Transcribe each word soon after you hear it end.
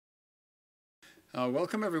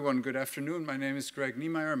Welcome everyone, good afternoon. My name is Greg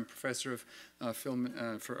Niemeyer. I'm a professor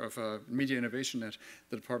of media innovation at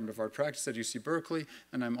the Department of Art Practice at UC Berkeley,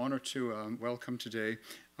 and I'm honored to welcome today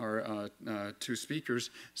our two speakers,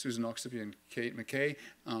 Susan Oxtoby and MacKay,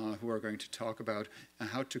 who are going to talk about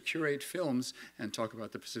how to curate films and talk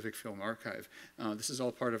about the Pacific Film Archive. This is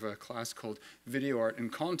all part of a class called Video Art in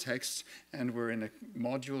Context, and we're in a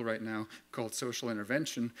module right now called Social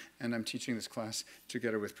Intervention, and I'm teaching this class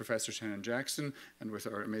together with Professor Shannon Jackson and with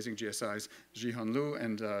our amazing GSIs, Jihan Liu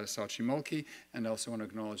and Sachi Mulkey. And I also want to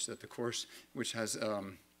acknowledge that the course, which has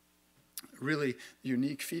really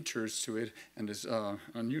unique features to it and is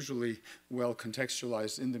unusually well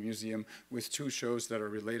contextualized in the museum with two shows that are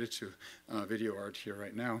related to video art here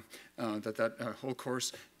right now, that whole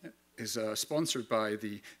course is sponsored by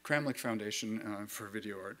the Kramlich Foundation for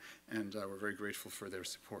Video Art, and we're very grateful for their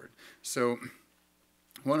support. So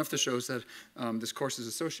one of the shows that this course is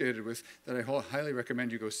associated with that I highly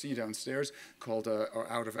recommend you go see downstairs, called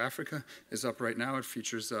Out of Africa, is up right now. It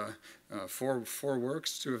features four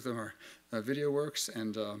works. Two of them are video works,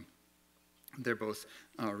 and they're both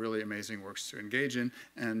really amazing works to engage in.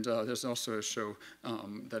 And there's also a show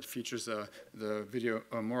that features the video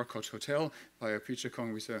Morakot Hotel by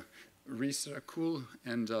Apichatpong Weesrasethakul,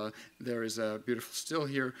 and there is a beautiful still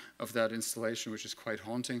here of that installation, which is quite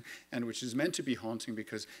haunting, and which is meant to be haunting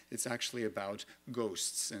because it's actually about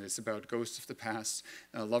ghosts, and it's about ghosts of the past,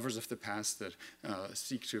 lovers of the past that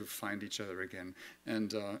seek to find each other again.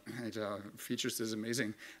 And it features this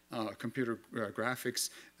amazing computer graphics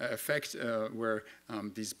effect where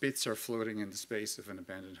these bits are floating in the space of an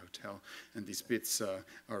abandoned hotel, and these bits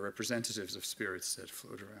are representatives of spirits that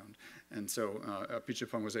float around. And so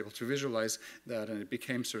Apichatpong was able to visualize that, and it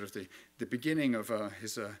became sort of the beginning of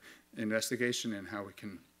his investigation in how we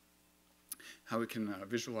can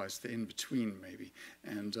visualize the in-between, maybe.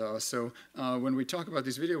 And so when we talk about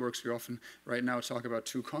these video works, we often, right now, talk about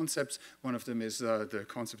two concepts. One of them is the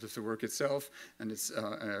concept of the work itself and its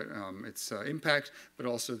impact, but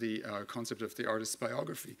also the concept of the artist's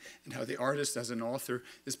biography and how the artist, as an author,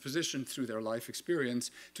 is positioned through their life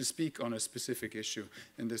experience to speak on a specific issue.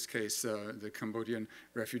 In this case, the Cambodian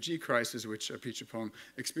refugee crisis, which Apichatpong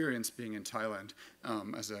experienced being in Thailand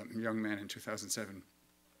as a young man in 2007.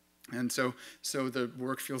 And so the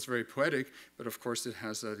work feels very poetic, but of course it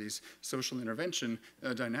has these social intervention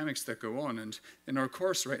dynamics that go on. And in our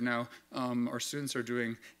course right now, our students are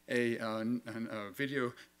doing a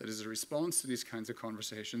video that is a response to these kinds of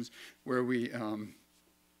conversations, where we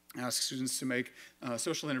ask students to make a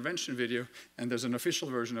social intervention video, and there's an official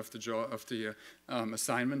version of the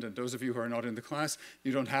assignment, and those of you who are not in the class,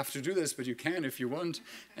 you don't have to do this, but you can if you want.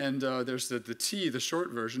 And there's the short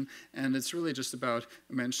version, and it's really just about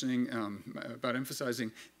about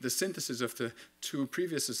emphasizing the synthesis of the two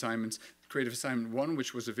previous assignments. Creative assignment 1,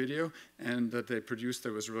 which was a video, and that they produced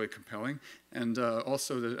that was really compelling, and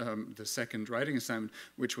also the second writing assignment,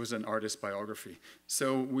 which was an artist biography.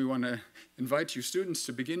 So we want to invite you students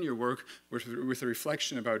to begin your work with a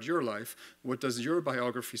reflection about your life. What does your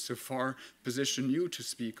biography so far position you to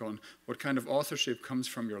speak on? What kind of authorship comes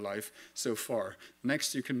from your life so far?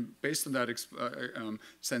 Next, you can, based on that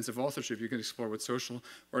sense of authorship, you can explore what social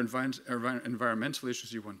or environmental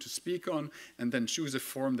issues you want to speak on, and then choose a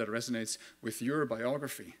form that resonates with your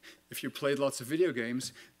biography. If you played lots of video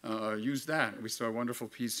games, use that. We saw a wonderful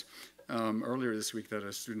piece earlier this week that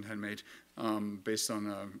a student had made based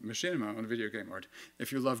on machinima, on video game art.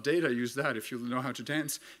 If you love data, use that. If you know how to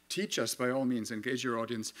dance, teach us by all means. Engage your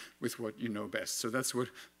audience with what you know best. So that's what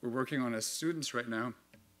we're working on as students right now.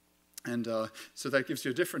 And so that gives you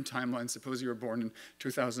a different timeline. Suppose you were born in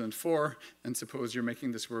 2004, and suppose you're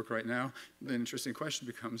making this work right now. The interesting question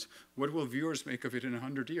becomes, what will viewers make of it in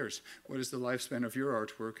 100 years? What is the lifespan of your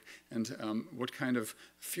artwork? And what kind of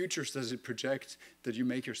futures does it project that you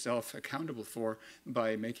make yourself accountable for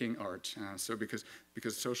by making art? So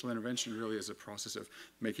because social intervention really is a process of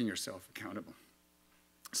making yourself accountable.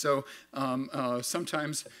 So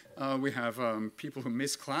sometimes we have people who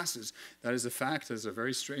miss classes. That is a fact. That is a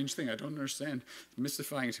very strange thing. I don't understand. It's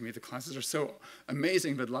mystifying to me. The classes are so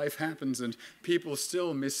amazing, but life happens, and people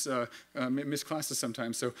still miss classes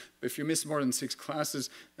sometimes. So if you miss more than 6 classes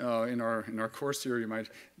in our course here, you might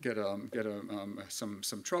get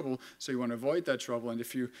some trouble. So you want to avoid that trouble. And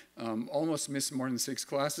if you almost miss more than 6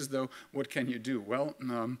 classes, though, what can you do? Well,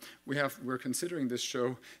 we're considering this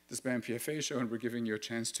show, this BAMPFA show, and we're giving you a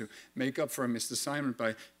chance to make up for a missed assignment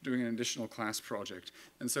by doing an additional class project.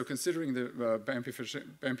 And so considering the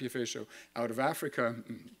BAMPFA show Out of Africa,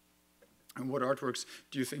 And what artworks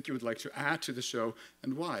do you think you would like to add to the show,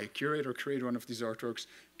 and why? Curate or create one of these artworks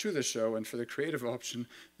to the show, and for the creative option,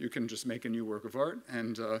 you can just make a new work of art,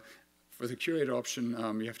 and for the curate option,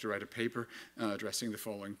 you have to write a paper addressing the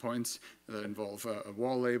following points that involve a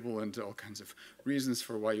wall label and all kinds of reasons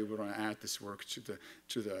for why you would want to add this work to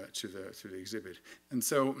the exhibit. And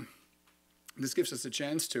so this gives us a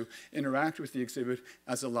chance to interact with the exhibit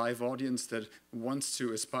as a live audience that wants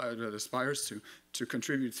to aspires to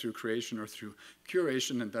contribute through creation or through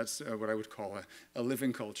curation, and that's what I would call a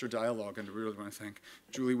living culture dialogue. And I really want to thank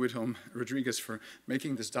Julie Whitholm Rodriguez for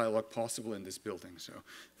making this dialogue possible in this building. So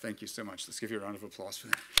thank you so much. Let's give you a round of applause for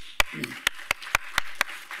that.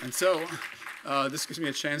 And so this gives me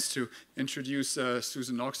a chance to introduce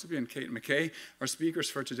Susan Oxtoby and Kate MacKay, our speakers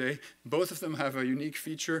for today. Both of them have a unique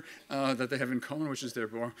feature that they have in common, which is they're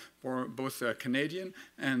both Canadian,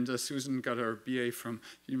 and Susan got her BA from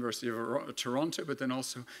the University of Toronto, but then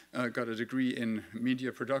also got a degree in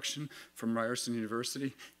media production from Ryerson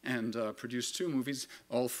University, and produced 2 movies,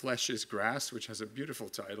 All Flesh is Grass, which has a beautiful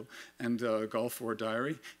title, and Gulf War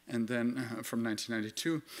Diary, and then from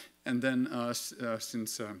 1992. And then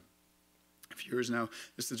since a few years now,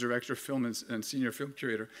 is the director of film and senior film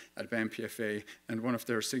curator at BAMPFA, and one of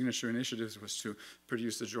their signature initiatives was to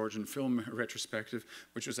produce the Georgian film retrospective,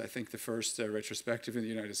 which was, I think, the first retrospective in the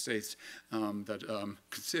United States that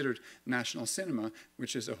considered national cinema,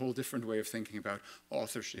 which is a whole different way of thinking about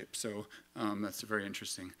authorship. So that's a very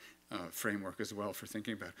interesting framework as well for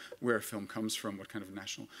thinking about where a film comes from, what kind of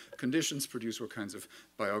national conditions produce what kinds of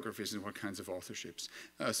biographies and what kinds of authorships.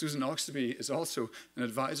 Susan Oxtoby is also an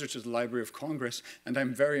advisor to the Library of Congress, and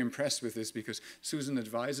I'm very impressed with this because Susan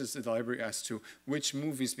advises the library as to which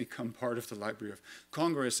movies become part of the Library of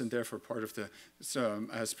Congress and therefore part of the,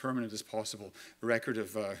 as permanent as possible, record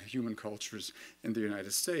of human cultures in the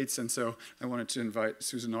United States. And so I wanted to invite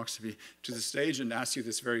Susan Oxtoby to the stage and ask you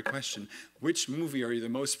this very question. Which movie are you the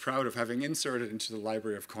most proud of having inserted into the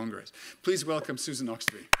Library of Congress? Please welcome Susan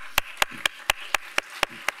Oxtoby.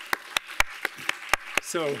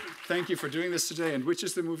 So thank you for doing this today. And which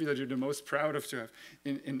is the movie that you're the most proud of to have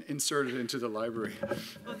inserted into the library?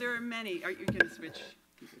 Well, there are many. Are you going to switch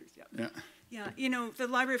computers? Yeah. Yeah, you know, the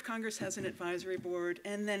Library of Congress has an advisory board,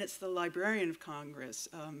 and then it's the Librarian of Congress,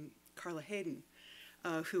 Carla Hayden,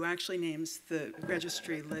 who actually names the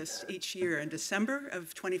registry list each year in December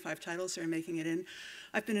of 25 titles they're making it in.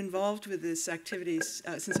 I've been involved with this activity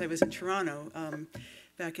since I was in Toronto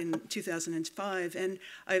back in 2005, and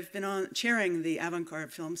I've been chairing the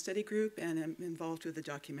avant-garde film study group, and I'm involved with the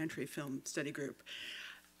documentary film study group.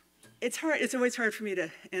 It's hard. It's always hard for me to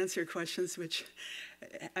answer questions which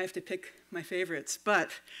I have to pick my favorites, but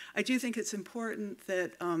I do think it's important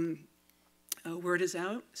that word is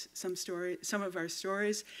out. Some of our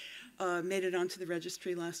stories made it onto the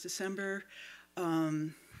registry last December.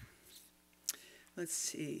 Let's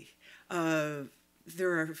see.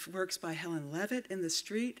 There are works by Helen Levitt in the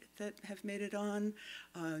street that have made it on.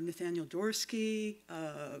 Nathaniel Dorsky.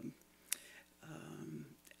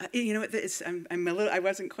 You know, I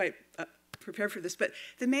wasn't quite prepared for this, but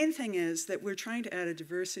the main thing is that we're trying to add a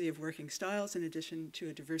diversity of working styles in addition to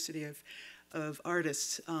a diversity of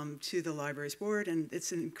artists to the library's board, and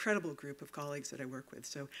it's an incredible group of colleagues that I work with,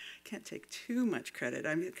 so I can't take too much credit.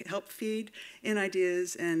 I help feed in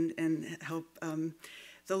ideas and help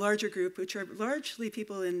the larger group, which are largely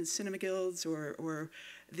people in cinema guilds or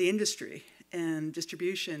the industry and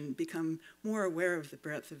distribution, become more aware of the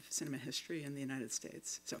breadth of cinema history in the United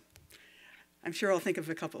States. So I'm sure I'll think of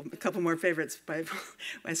a couple more favorites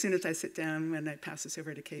as soon as I sit down when I pass this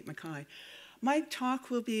over to Kate MacKay. My talk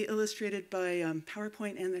will be illustrated by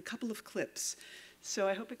PowerPoint and a couple of clips. So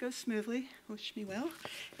I hope it goes smoothly. Wish me well.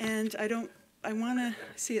 And I want to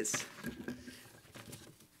see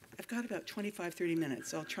I've got about 25, 30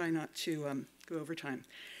 minutes. I'll try not to go over time.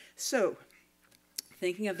 So,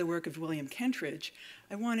 thinking of the work of William Kentridge,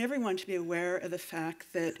 I want everyone to be aware of the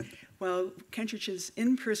fact that while Kentridge's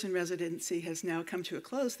in-person residency has now come to a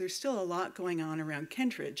close, there's still a lot going on around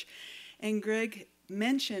Kentridge. And Greg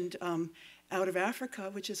mentioned Out of Africa,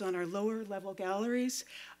 which is on our lower level galleries.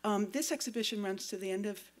 This exhibition runs to the end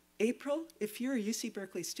of April. If you're a UC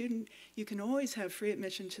Berkeley student, you can always have free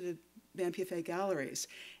admission to the BAMPFA galleries,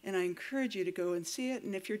 and I encourage you to go and see it.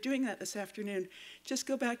 And if you're doing that this afternoon, just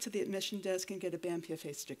go back to the admission desk and get a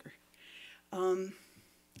BAMPFA sticker.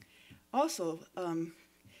 Also,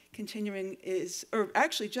 continuing is, or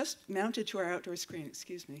actually just mounted to our outdoor screen,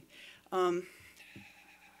 excuse me.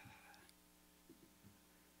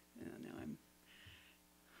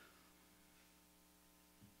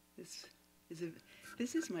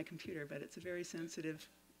 This is my computer, but it's a very sensitive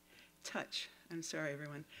touch. I'm sorry,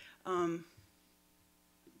 everyone.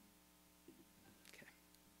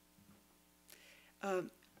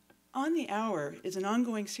 On the Hour is an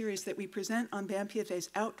ongoing series that we present on BAMPFA's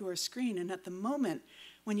outdoor screen, and at the moment,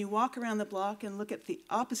 when you walk around the block and look at the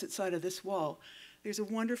opposite side of this wall, there's a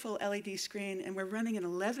wonderful LED screen, and we're running an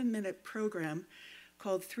 11-minute program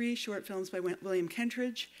called 3 Short Films by William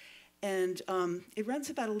Kentridge, and it runs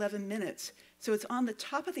about 11 minutes. So it's on the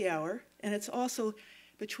top of the hour, and it's also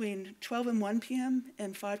between 12 and 1 p.m.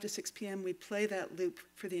 and 5 to 6 p.m. We play that loop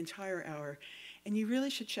for the entire hour, and you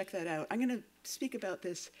really should check that out. I'm going to speak about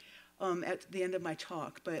this at the end of my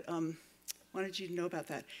talk, but wanted you to know about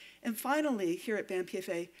that. And finally, here at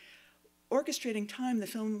BAMPFA, orchestrating time, the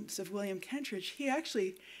films of William Kentridge, he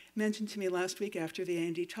actually mentioned to me last week after the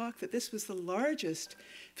A&D talk that this was the largest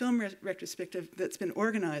film retrospective that's been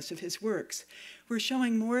organized of his works. We're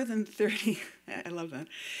showing more than 30, I love that,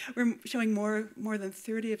 we're showing more than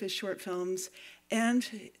 30 of his short films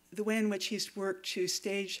and the way in which he's worked to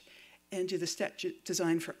stage and do the set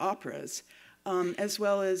design for operas, as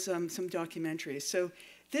well as some documentaries. So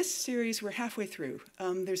this series, we're halfway through.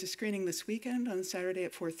 There's a screening this weekend on Saturday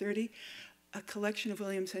at 4:30, a collection of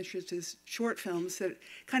William Kentridge's short films that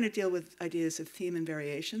kind of deal with ideas of theme and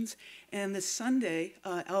variations. And this Sunday,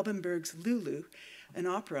 Albenberg's Lulu, an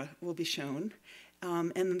opera, will be shown.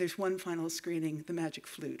 And then there's one final screening, The Magic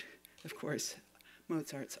Flute, of course,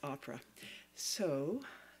 Mozart's opera. So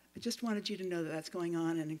I just wanted you to know that that's going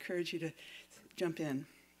on and encourage you to jump in.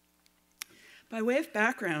 By way of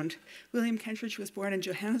background, William Kentridge was born in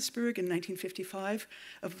Johannesburg in 1955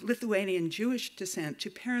 of Lithuanian Jewish descent to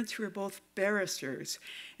parents who were both barristers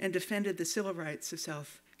and defended the civil rights of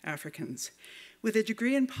South Africans. With a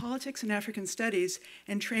degree in politics and African studies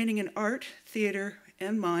and training in art, theater,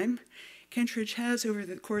 and mime, Kentridge has, over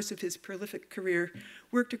the course of his prolific career,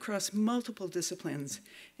 worked across multiple disciplines,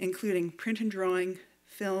 including print and drawing,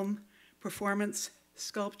 film, performance,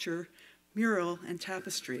 sculpture, mural, and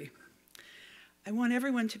tapestry. I want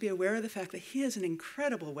everyone to be aware of the fact that he has an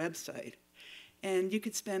incredible website, and you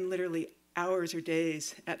could spend literally hours or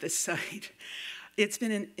days at this site. It's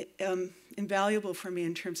been invaluable for me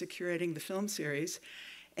in terms of curating the film series,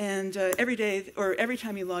 and every day, or every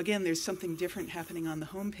time you log in, there's something different happening on the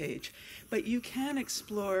homepage. But you can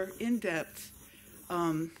explore in depth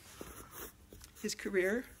his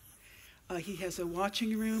career. He has a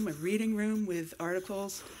watching room, a reading room with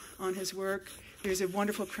articles on his work. There's a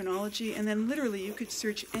wonderful chronology, and then literally you could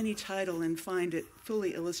search any title and find it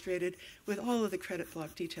fully illustrated with all of the credit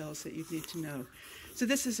block details that you'd need to know. So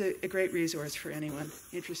this is a great resource for anyone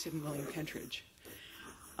interested in William Kentridge.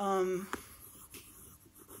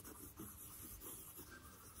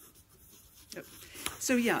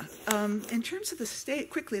 So yeah, in terms of the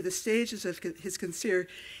stages of his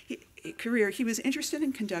career, he was interested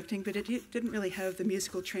in conducting, but he didn't really have the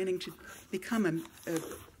musical training to become an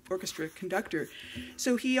orchestra conductor.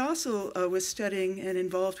 So he also was studying and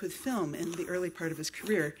involved with film in the early part of his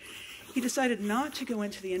career. He decided not to go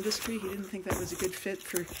into the industry. He didn't think that was a good fit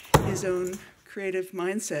for his own creative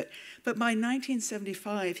mindset. But by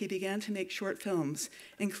 1975, he began to make short films,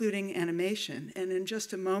 including animation. And in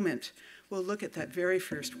just a moment, we'll look at that very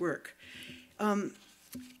first work.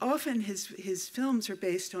 Often his films are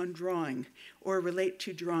based on drawing or relate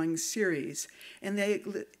to drawing series, and they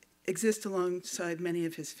exist alongside many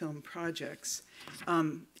of his film projects.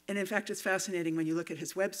 And in fact, it's fascinating when you look at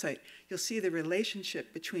his website, you'll see the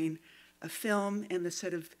relationship between a film and the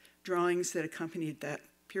set of drawings that accompanied that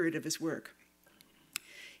period of his work.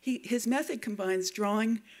 His method combines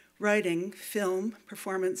drawing, writing, film,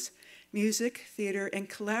 performance, music, theater, and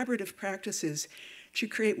collaborative practices to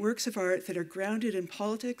create works of art that are grounded in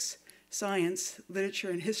politics, science, literature,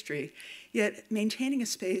 and history, yet maintaining a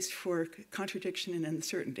space for contradiction and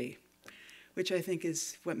uncertainty, which I think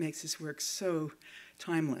is what makes his work so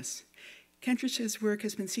timeless. Kentridge's work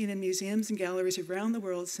has been seen in museums and galleries around the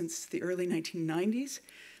world since the early 1990s.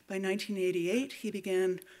 By 1988, he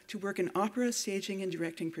began to work in opera, staging, and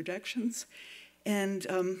directing productions, and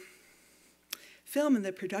film and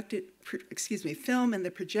the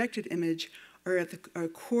projected image are at a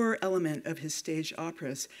core element of his staged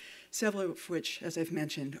operas, several of which, as I've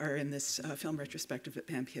mentioned, are in this film retrospective at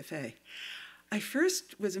BAMPFA. I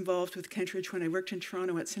first was involved with Kentridge when I worked in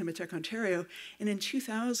Toronto at Cinematheque Ontario, and in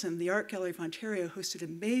 2000, the Art Gallery of Ontario hosted a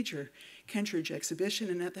major Kentridge exhibition,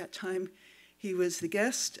 and at that time, he was the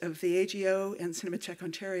guest of the AGO and Cinematheque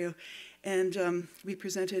Ontario, and we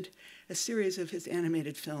presented a series of his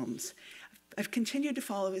animated films. I've continued to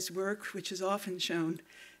follow his work, which is often shown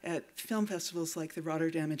at film festivals like the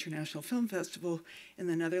Rotterdam International Film Festival in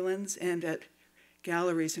the Netherlands and at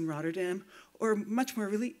galleries in Rotterdam, or much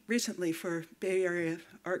more recently for Bay Area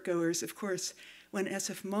art goers, of course, when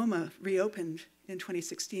SF MoMA reopened in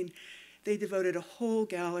 2016, they devoted a whole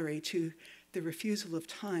gallery to The Refusal of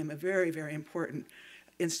Time, a very, very important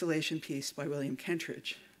installation piece by William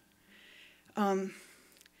Kentridge.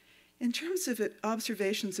 In terms of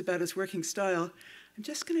observations about his working style, I'm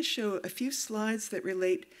just going to show a few slides that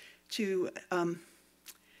relate to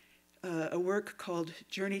a work called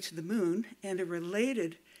Journey to the Moon and a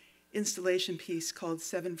related installation piece called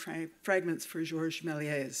Seven Fragments for Georges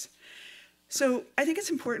Méliès. So I think it's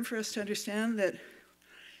important for us to understand that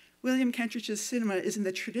William Kentridge's cinema is in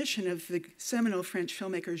the tradition of the seminal French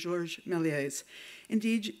filmmaker Georges Méliès.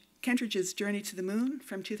 Indeed, Kentridge's Journey to the Moon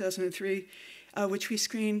from 2003, which we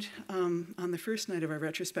screened on the first night of our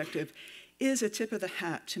retrospective, is a tip of the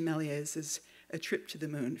hat to Méliès's A Trip to the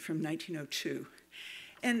Moon from 1902.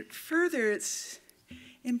 And further, it's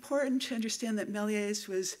important to understand that Méliès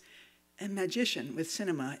was a magician with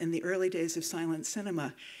cinema in the early days of silent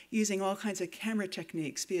cinema, using all kinds of camera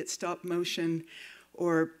techniques, be it stop motion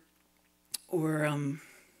or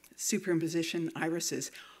superimposition,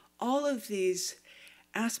 irises. All of these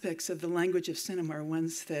aspects of the language of cinema are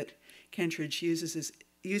ones that Kentridge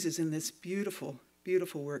uses in this beautiful,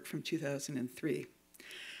 beautiful work from 2003.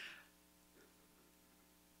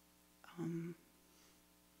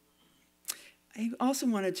 I also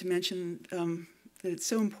wanted to mention that it's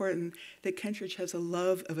so important that Kentridge has a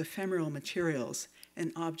love of ephemeral materials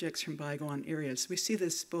and objects from bygone eras. We see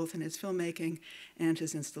this both in his filmmaking and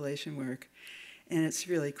his installation work, and it's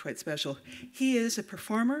really quite special. He is a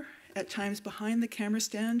performer, at times behind the camera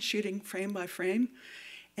stand, shooting frame by frame,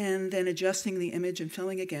 and then adjusting the image and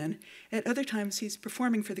filming again. At other times, he's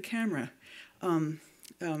performing for the camera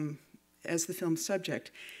as the film's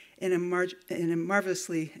subject in a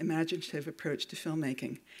marvelously imaginative approach to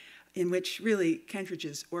filmmaking, in which really Kentridge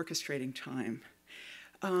is orchestrating time.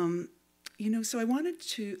 So I wanted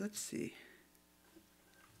to, let's see.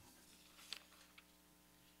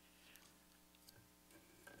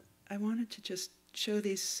 I wanted to just show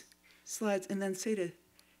these slides and then say to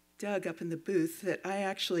Doug up in the booth that I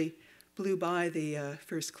actually blew by the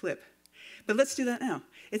first clip. But let's do that now.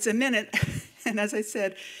 It's a minute, and as I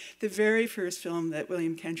said, the very first film that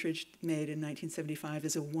William Kentridge made in 1975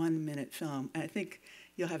 is a 1-minute film. I think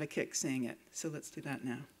you'll have a kick seeing it, so let's do that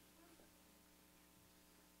now.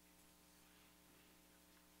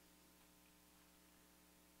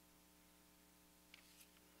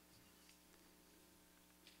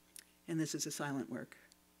 And this is a silent work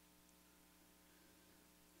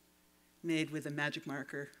made with a magic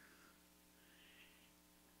marker.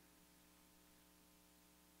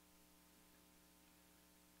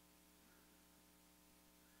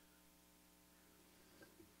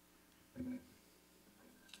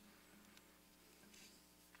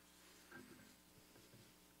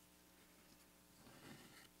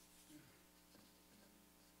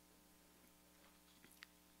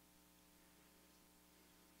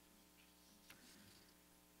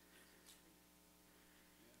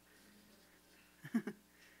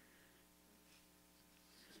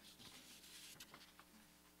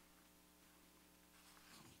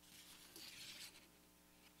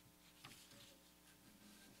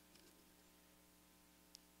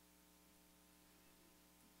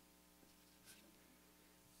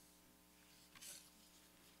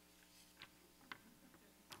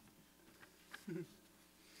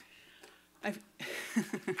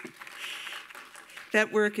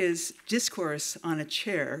 That work is Discourse on a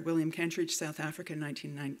Chair, William Kentridge, South Africa,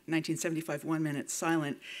 1975, 1 minute,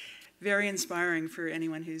 silent. Very inspiring for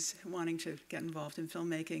anyone who's wanting to get involved in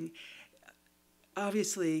filmmaking.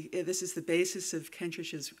 Obviously, this is the basis of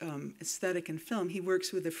Kentridge's aesthetic in film. He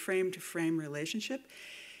works with a frame-to-frame relationship.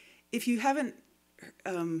 If you haven't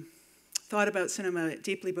thought about cinema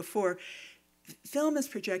deeply before, film is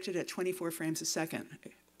projected at 24 frames a second,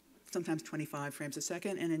 sometimes 25 frames a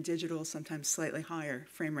second, and in digital, sometimes slightly higher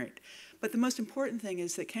frame rate. But the most important thing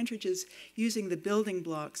is that Kentridge is using the building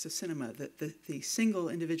blocks of cinema, the single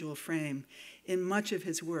individual frame, in much of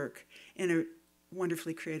his work in a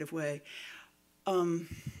wonderfully creative way.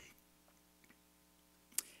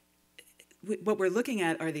 What we're looking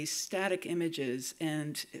at are these static images,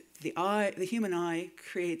 and the human eye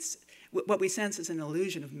creates what we sense as an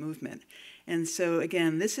illusion of movement. And so,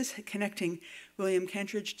 again, this is connecting William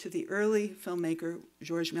Kentridge to the early filmmaker,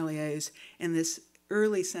 Georges Méliès, and this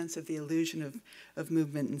early sense of the illusion of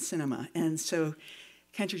movement in cinema. And so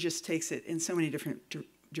Kentridge just takes it in so many different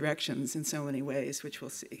directions in so many ways, which we'll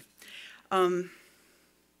see.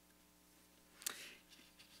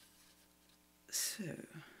 So,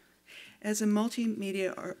 as a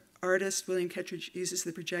multimedia artist, William Kentridge, uses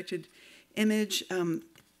the projected image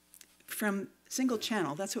from single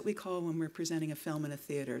channel. That's what we call when we're presenting a film in a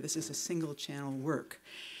theater. This is a single channel work.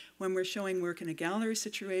 When we're showing work in a gallery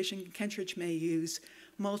situation, Kentridge may use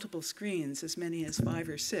multiple screens, as many as 5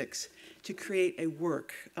 or 6, to create a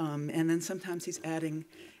work. And then sometimes he's adding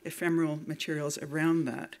ephemeral materials around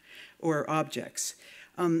that, or objects.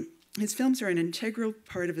 His films are an integral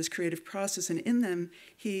part of his creative process, and in them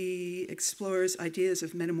he explores ideas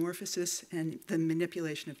of metamorphosis and the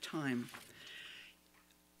manipulation of time.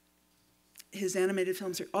 His animated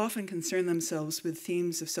films are often concern themselves with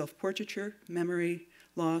themes of self-portraiture, memory,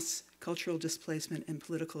 loss, cultural displacement, and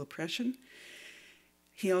political oppression.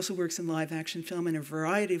 He also works in live-action film in a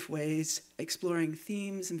variety of ways, exploring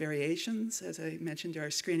themes and variations. As I mentioned,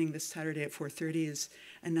 our screening this Saturday at 4:30 is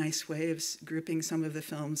a nice way of grouping some of the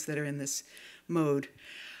films that are in this mode.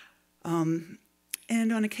 And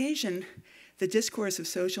on occasion, the discourse of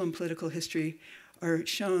social and political history are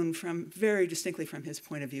shown very distinctly from his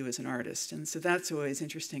point of view as an artist. And so that's always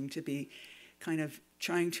interesting, to be kind of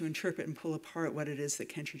trying to interpret and pull apart what it is that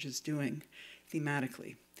Kentridge is doing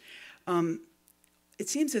thematically. It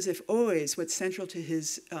seems as if always what's central to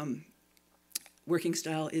his working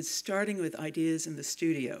style is starting with ideas in the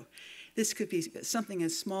studio. This could be something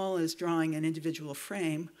as small as drawing an individual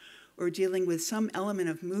frame, or dealing with some element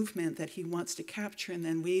of movement that he wants to capture and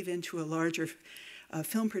then weave into a larger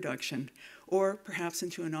film production, or perhaps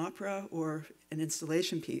into an opera or an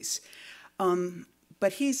installation piece.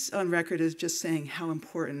 But he's on record as just saying how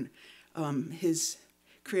important his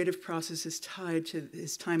creative process is tied to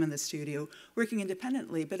his time in the studio, working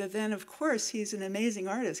independently. But then, of course, he's an amazing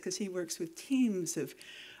artist because he works with teams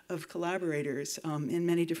of collaborators in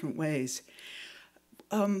many different ways.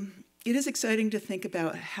 It is exciting to think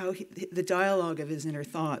about how the dialogue of his inner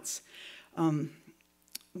thoughts. And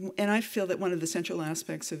I feel that one of the central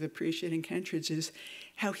aspects of appreciating Kentridge is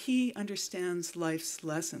how he understands life's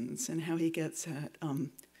lessons and how he gets at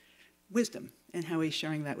wisdom and how he's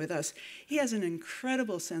sharing that with us. He has an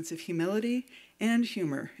incredible sense of humility and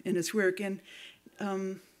humor in his work. And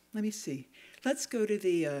let me see. Let's go to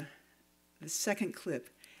the second clip.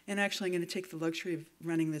 And actually, I'm going to take the luxury of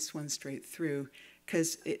running this one straight through,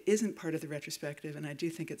 because it isn't part of the retrospective, and I do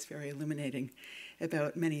think it's very illuminating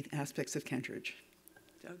about many aspects of Kentridge.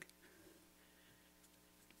 Doug?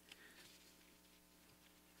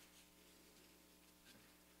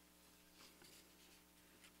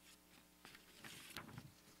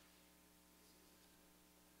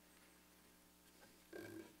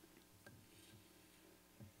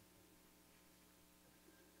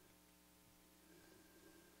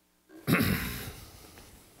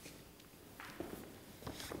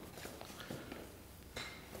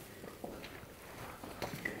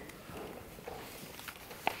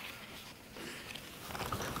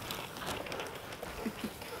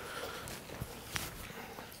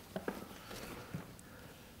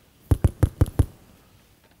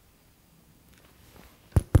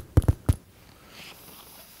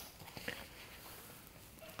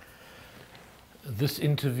 This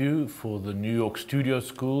interview for the New York Studio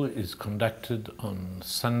School is conducted on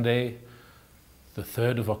Sunday, the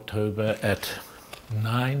 3rd of October at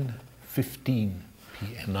 9:15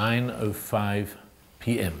 p.m. 9:05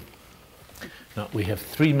 p.m. Now, we have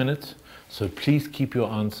 3 minutes, so please keep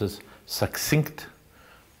your answers succinct,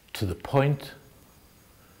 to the point,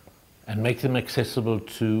 and make them accessible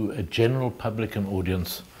to a general public and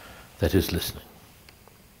audience that is listening.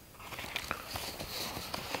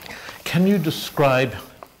 Can you describe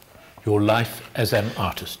your life as an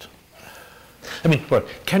artist? I mean, well,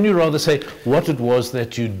 can you rather say what it was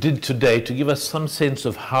that you did today to give us some sense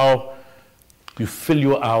of how you fill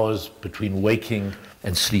your hours between waking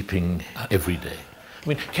and sleeping every day? I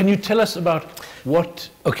mean, can you tell us about what,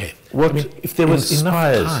 if there was enough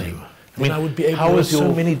time, I would be able to. How is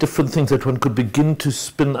so many different things that one could begin to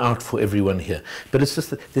spin out for everyone here? But it's just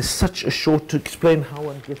that there's such a short to explain how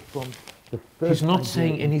one gets from. He's not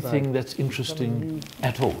saying anything that's interesting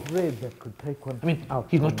at all. I mean,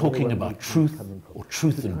 he's not talking about truth or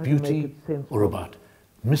truth and beauty or about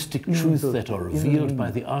mystic truths that are revealed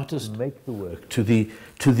by the artist to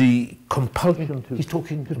the compulsion. He's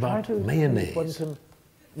talking about mayonnaise.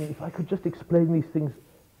 If I could just explain these things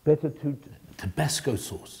better to Tabasco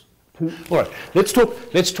sauce. All right,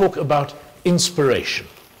 let's talk about inspiration.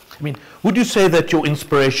 I mean, would you say that your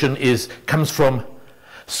inspiration comes from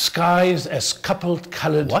skies as coupled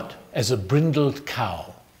colored as a brindled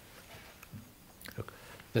cow?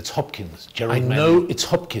 That's Hopkins. Gerald Manley. Know it's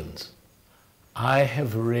Hopkins. I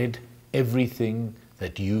have read everything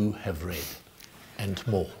that you have read and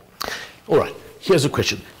more. All right, here's a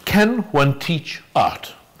question. Can one teach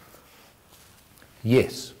art?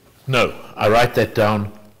 Yes. No. I write that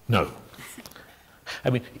down. No. I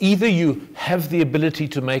mean, either you have the ability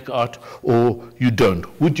to make art or you don't.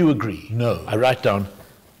 Would you agree? No. I write down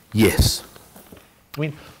yes. I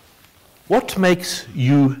mean, what makes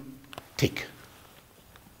you tick?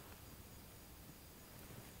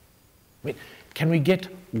 I mean, can we get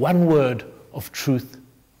one word of truth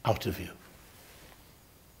out of you?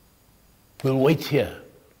 We'll wait here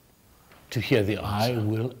to hear the answer. I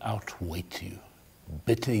will outwait you.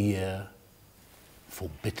 Bitter year for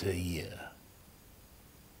bitter year.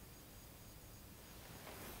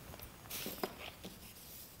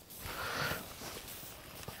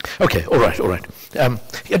 Okay, all right, all right.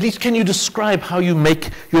 At least can you describe how you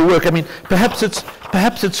make your work? I mean, perhaps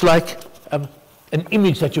it's like an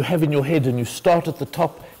image that you have in your head, and you start at the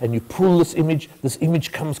top and you pull this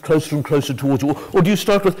image comes closer and closer towards you. Or do you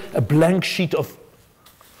start with a blank sheet of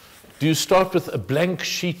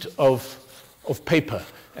paper,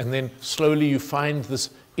 and then slowly you find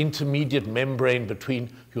this intermediate membrane between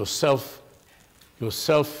yourself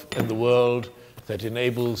and the world that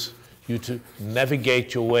enables you to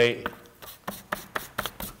navigate your way?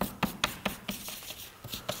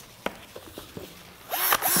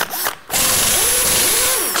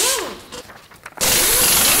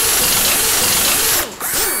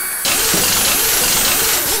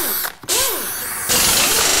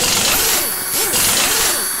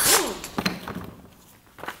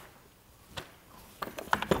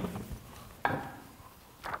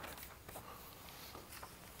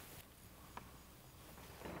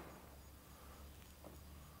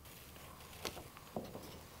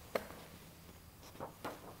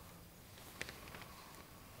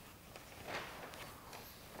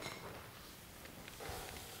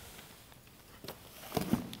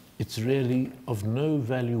 It's really of no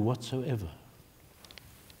value whatsoever.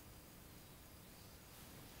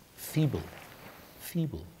 Feeble,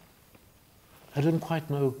 feeble. I don't quite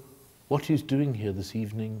know what he's doing here this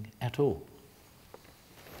evening at all.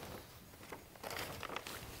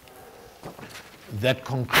 That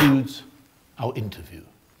concludes our interview.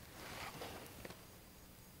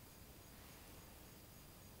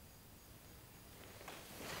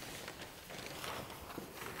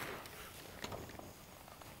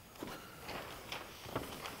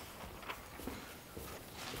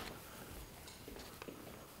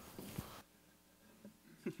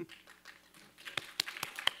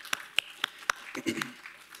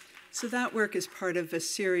 So that work is part of a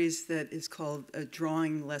series that is called a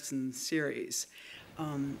drawing lesson series.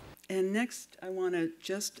 And next, I want to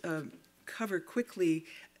just cover quickly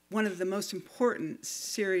one of the most important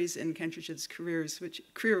series in Kentridge's career,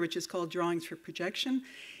 which is called Drawings for Projection.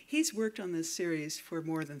 He's worked on this series for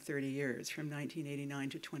more than 30 years, from 1989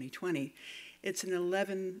 to 2020. It's an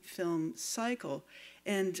 11-film cycle,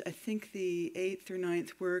 and I think the 8th or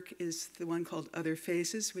 9th work is the one called Other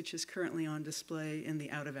Faces, which is currently on display in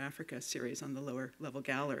the Out of Africa series on the lower level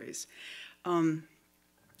galleries.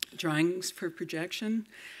 Drawings for Projection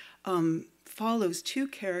follows two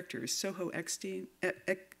characters, Soho Eckstein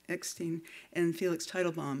and Felix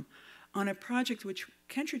Teitelbaum, on a project which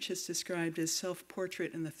Kentridge has described as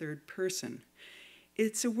self-portrait in the third person.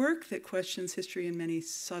 It's a work that questions history in many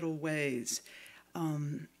subtle ways,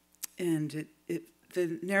 and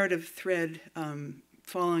the narrative thread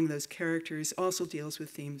following those characters also deals with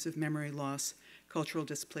themes of memory loss, cultural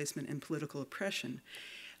displacement, and political oppression.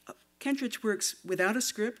 Kentridge works without a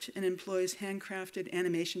script and employs handcrafted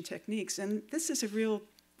animation techniques, and this is a real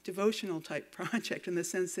devotional type project in the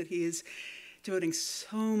sense that he is devoting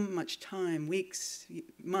so much time, weeks,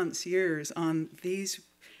 months, years, on these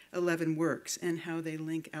 11 works and how they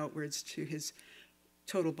link outwards to his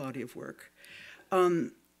total body of work.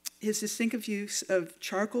 His distinctive use of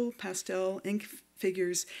charcoal, pastel, ink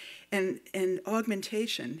figures, and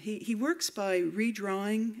augmentation. He works by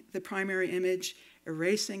redrawing the primary image,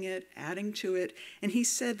 erasing it, adding to it, and he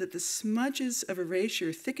said that the smudges of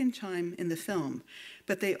erasure thicken time in the film,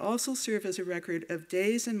 but they also serve as a record of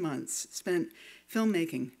days and months spent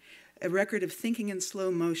filmmaking, a record of thinking in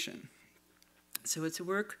slow motion. So it's a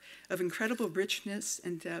work of incredible richness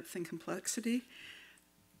and depth and complexity.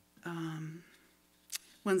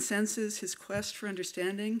 One senses his quest for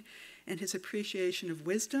understanding and his appreciation of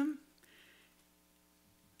wisdom,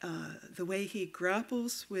 the way he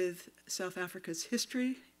grapples with South Africa's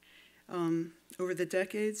history over the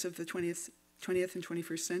decades of the 20th and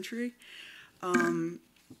 21st century.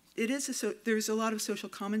 There's a lot of social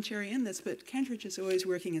commentary in this, but Kentridge is always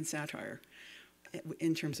working in satire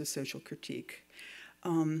in terms of social critique.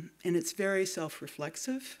 And it's very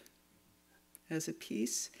self-reflexive as a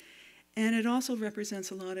piece. And it also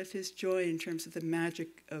represents a lot of his joy in terms of the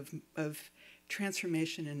magic of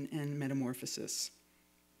transformation and metamorphosis.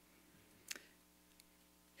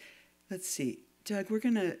 Let's see, Doug, we're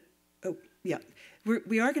gonna, oh, yeah.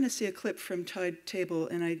 We are gonna see a clip from Tide Table,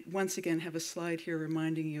 and I once again have a slide here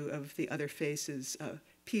reminding you of the Other Faces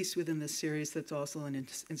piece within this series that's also an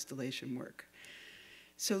installation work.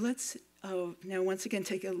 So let's now once again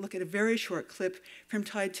take a look at a very short clip from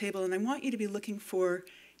Tide Table, and I want you to be looking for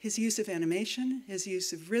his use of animation, his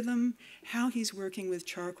use of rhythm, how he's working with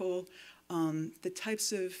charcoal, the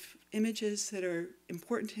types of images that are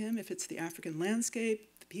important to him, if it's the African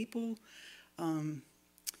landscape, the people,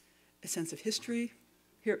 a sense of history.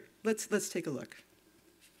 Here, let's take a look.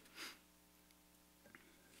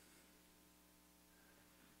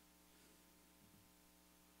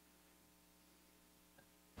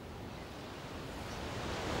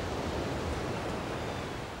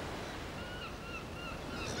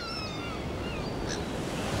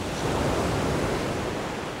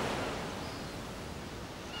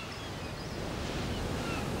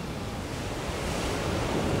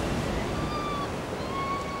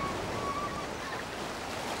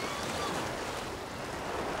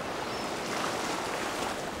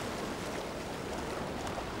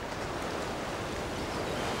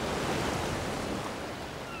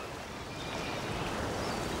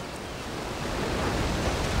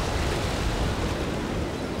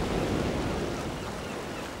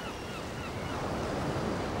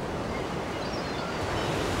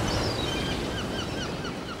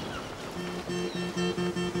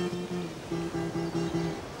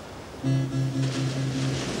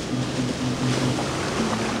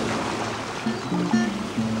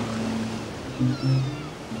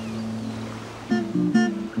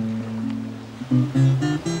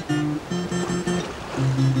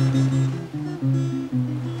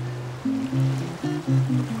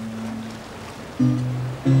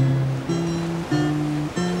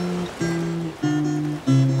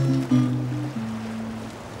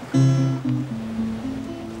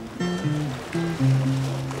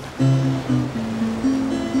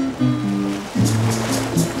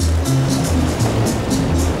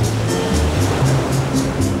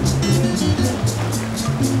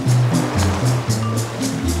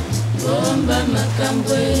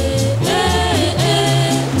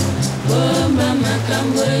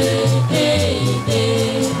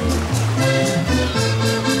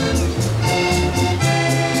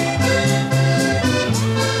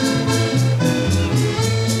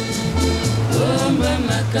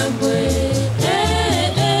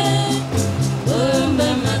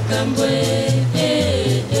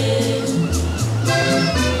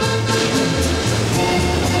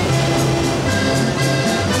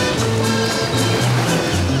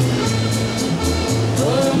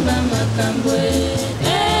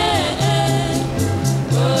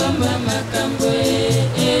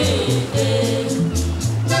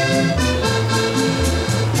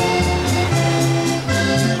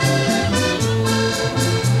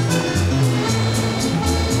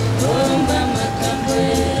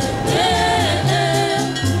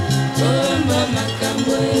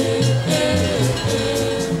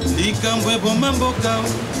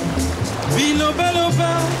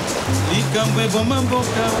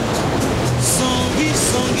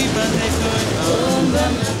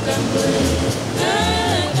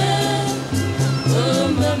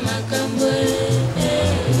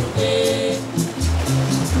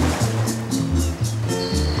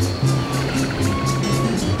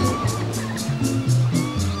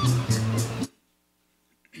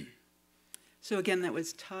 So again, that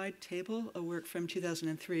was Tide Table, a work from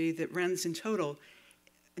 2003 that runs in total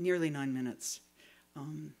nearly 9 minutes.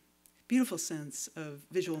 Beautiful sense of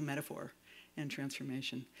visual metaphor and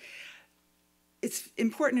transformation. It's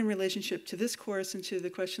important in relationship to this course and to the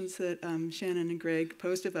questions that Shannon and Greg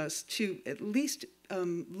posed of us to at least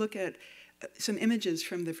look at some images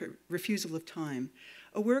from the Refusal of Time,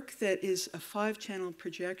 a work that is a 5-channel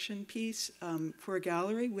projection piece for a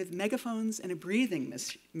gallery with megaphones and a breathing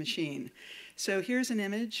machine. So here's an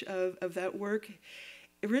image of that work.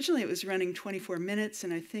 Originally it was running 24 minutes,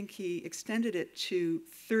 and I think he extended it to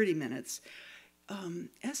 30 minutes.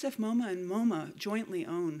 SF MoMA and MoMA jointly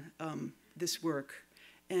own this work,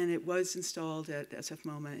 and it was installed at SF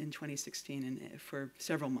MoMA in 2016 and for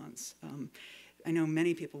several months. I know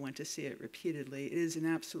many people went to see it repeatedly. It is an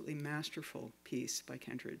absolutely masterful piece by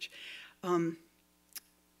Kentridge.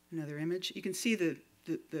 Another image. You can see the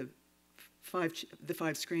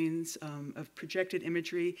five screens of projected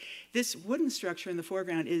imagery. This wooden structure in the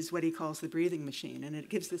foreground is what he calls the breathing machine, and it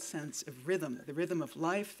gives this sense of rhythm, the rhythm of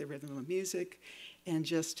life, the rhythm of music, and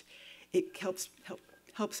just it helps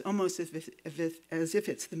helps almost as if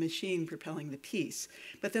it's the machine propelling the piece.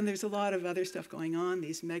 But then there's a lot of other stuff going on.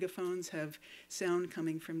 These megaphones have sound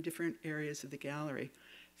coming from different areas of the gallery.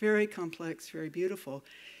 Very complex, very beautiful.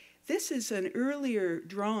 This is an earlier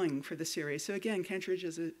drawing for the series. So again, Kentridge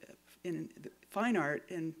is in fine art,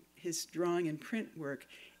 and his drawing and print work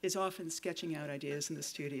is often sketching out ideas in the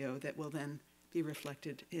studio that will then be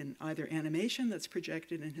reflected in either animation that's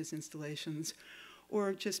projected in his installations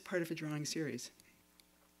or just part of a drawing series.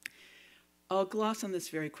 I'll gloss on this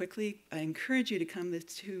very quickly. I encourage you to come to the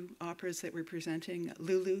 2 operas that we're presenting.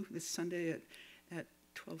 Lulu this Sunday at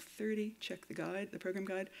 12:30. Check the guide, the program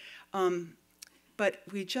guide. But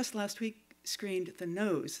we just last week screened The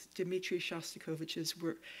Nose, Dmitri Shostakovich's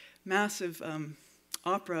massive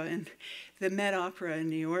opera, and the Met Opera in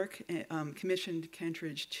New York commissioned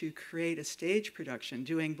Kentridge to create a stage production,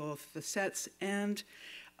 doing both the sets and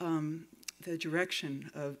the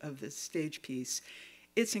direction of the stage piece.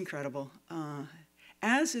 It's incredible,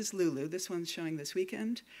 as is Lulu. This one's showing this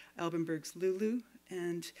weekend, Albenberg's Lulu.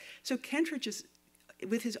 And so Kentridge is,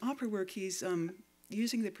 with his opera work, he's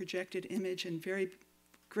using the projected image in very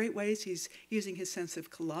great ways. He's using his sense of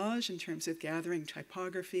collage in terms of gathering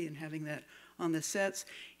typography and having that on the sets.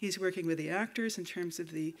 He's working with the actors in terms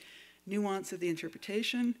of the nuance of the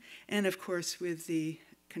interpretation, and of course with the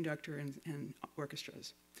conductor and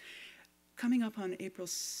orchestras. Coming up on April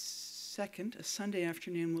 2nd, a Sunday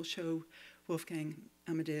afternoon, we'll show Wolfgang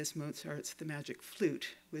Amadeus Mozart's The Magic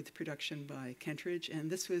Flute with production by Kentridge, and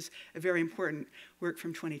this was a very important work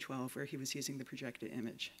from 2012 where he was using the projected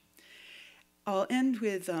image. I'll end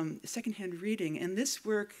with a secondhand reading, and this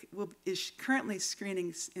work is currently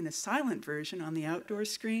screening in a silent version on the outdoor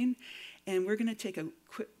screen, and we're going to take a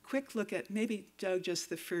quick look at maybe, Doug, just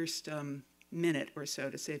the first minute or so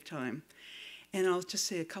to save time. And I'll just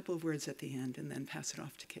say a couple of words at the end and then pass it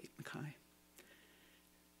off to Kate MacKay.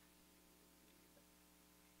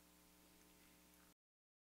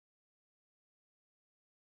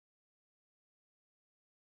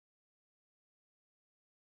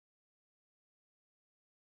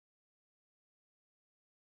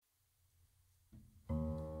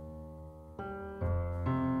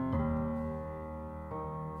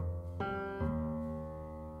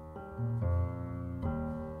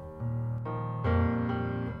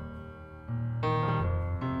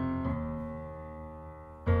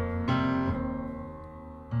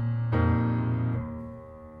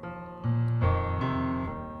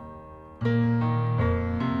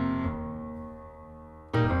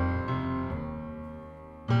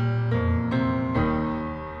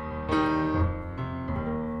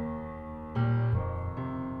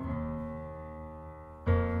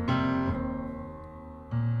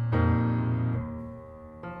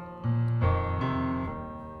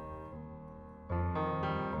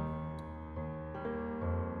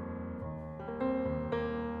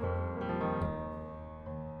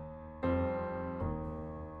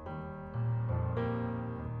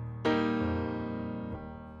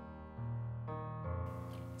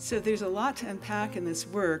 So there's a lot to unpack in this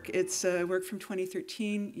work. It's a work from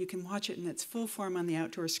 2013. You can watch it in its full form on the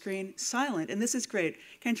outdoor screen, silent, and this is great.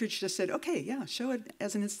 Kentridge just said, okay, yeah, show it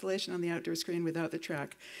as an installation on the outdoor screen without the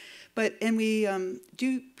track. And we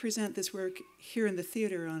do present this work here in the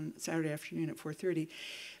theater on Saturday afternoon at 4:30.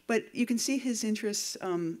 But you can see his interests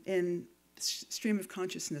in stream of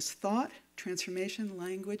consciousness thought, transformation,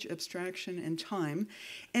 language, abstraction, and time.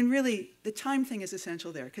 And really, the time thing is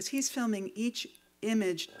essential there, because he's filming each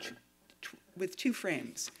image with 2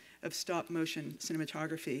 frames of stop motion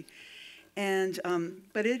cinematography. And,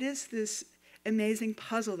 but it is this amazing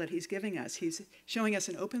puzzle that he's giving us. He's showing us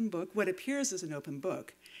an open book, what appears as an open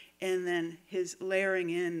book, and then his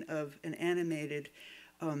layering in of an animated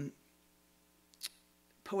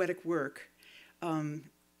poetic work,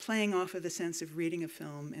 playing off of the sense of reading a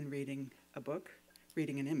film and reading a book,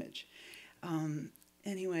 reading an image.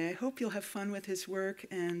 Anyway, I hope you'll have fun with his work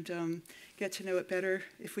and get to know it better.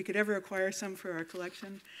 If we could ever acquire some for our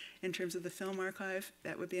collection in terms of the film archive,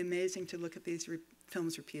 that would be amazing to look at these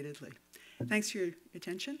films repeatedly. Thanks for your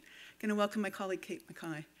attention. I'm going to welcome my colleague Kate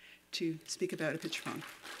MacKay to speak about Apichatpong.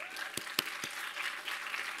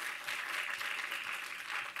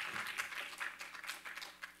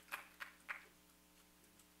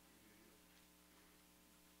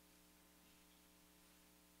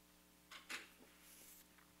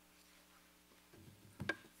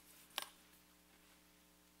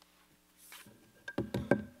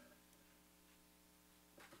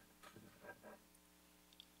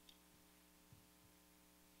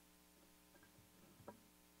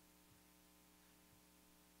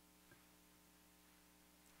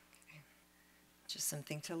 Just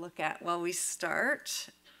something to look at while we start.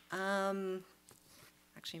 Actually,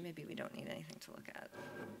 maybe we don't need anything to look at.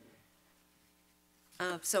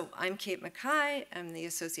 So I'm Kate MacKay. I'm the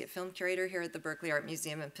Associate Film Curator here at the Berkeley Art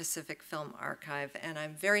Museum and Pacific Film Archive, and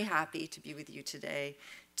I'm very happy to be with you today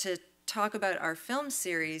to talk about our film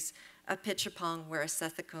series, Apichatpong,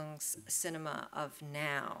 Weerasethakul, Cinema of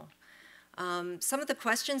Now. Some of the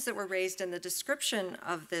questions that were raised in the description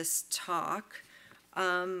of this talk,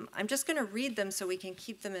 I'm just going to read them so we can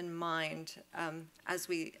keep them in mind as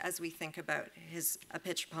we think about his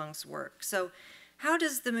Apichatpong's work. So, how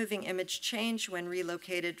does the moving image change when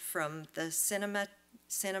relocated from the cinema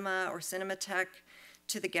or cinematheque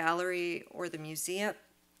to the gallery or the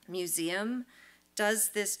museum? Does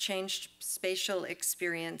this changed spatial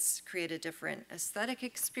experience create a different aesthetic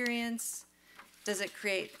experience? Does it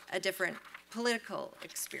create a different political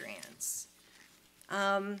experience?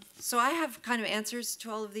 So I have kind of answers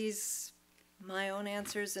to all of these, my own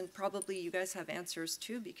answers, and probably you guys have answers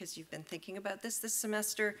too because you've been thinking about this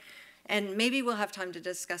semester. And maybe we'll have time to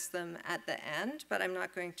discuss them at the end, but I'm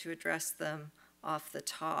not going to address them off the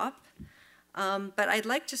top. But I'd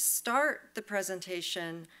like to start the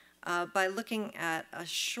presentation by looking at a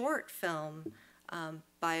short film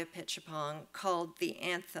by Apichatpong called The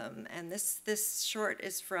Anthem. And this short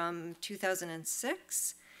is from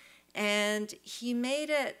 2006. And he made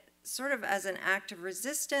it sort of as an act of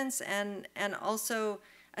resistance and also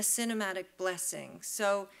a cinematic blessing.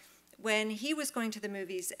 So when he was going to the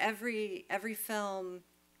movies, every film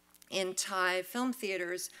in Thai film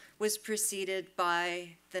theaters was preceded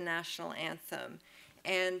by the national anthem.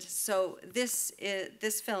 And so this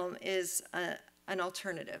film is an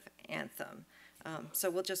alternative anthem. So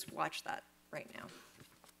we'll just watch that right now.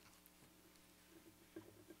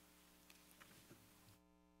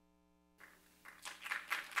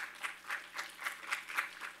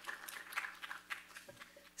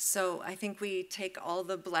 So I think we take all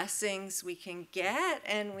the blessings we can get,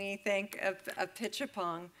 and we thank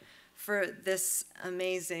Apichatpong for this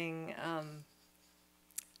amazing,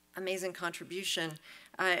 amazing contribution.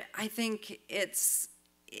 I think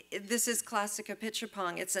this is classic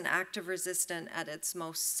Apichatpong. It's an act of resistance at its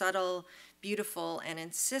most subtle, beautiful, and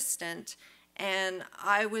insistent. And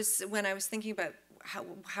when I was thinking about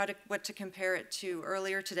what to compare it to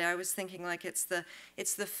earlier today, I was thinking like it's the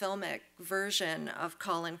filmic version of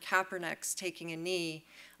Colin Kaepernick's Taking a Knee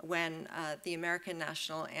when the American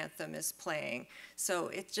national anthem is playing. So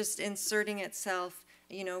it's just inserting itself,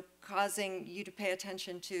 causing you to pay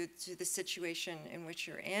attention to the situation in which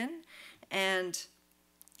you're in. And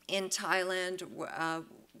in Thailand,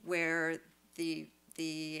 where they've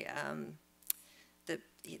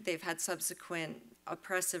had subsequent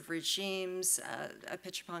oppressive regimes.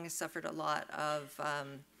 Apichatpong has suffered a lot of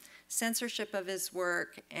censorship of his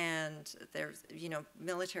work, and there's,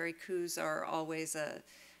 military coups are always a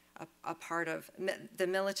part of, the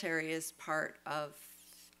military is part of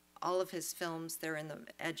all of his films. They're in the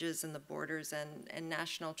edges and the borders, and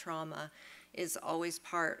national trauma is always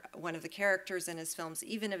one of the characters in his films,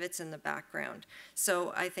 even if it's in the background.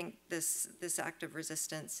 So I think this act of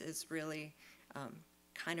resistance is really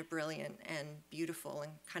kind of brilliant and beautiful,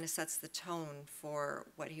 and kind of sets the tone for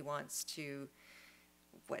what he wants to,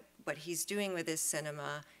 what he's doing with his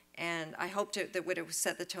cinema. And I hope that it would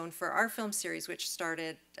set the tone for our film series, which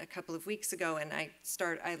started a couple of weeks ago. And I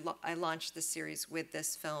launched the series with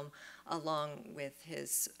this film, along with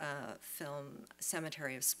his film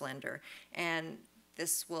Cemetery of Splendor. And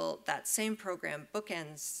that same program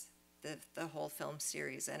bookends the whole film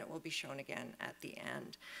series, and it will be shown again at the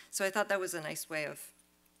end. So I thought that was a nice way of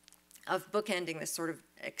bookending this sort of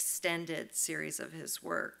extended series of his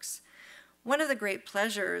works. One of the great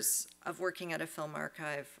pleasures of working at a film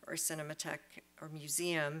archive or cinematheque or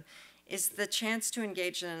museum is the chance to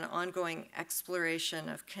engage in an ongoing exploration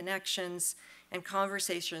of connections and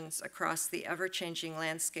conversations across the ever-changing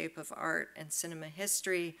landscape of art and cinema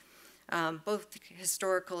history, both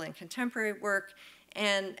historical and contemporary work,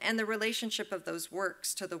 and the relationship of those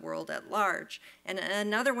works to the world at large. And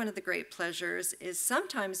another one of the great pleasures is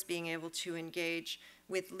sometimes being able to engage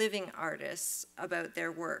with living artists about their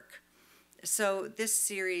work. So this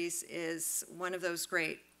series is one of those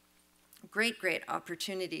great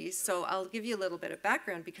opportunities. So I'll give you a little bit of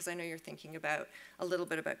background, because I know you're thinking about a little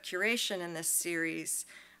bit about curation in this series.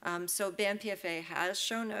 So BAMPFA has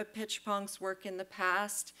shown Apichatpong's work in the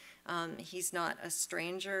past. He's not a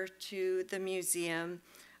stranger to the museum.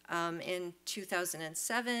 In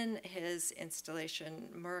 2007, his installation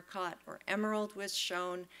Muraqat, or Emerald, was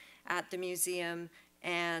shown at the museum.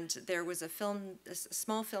 And there was a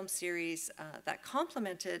small film series that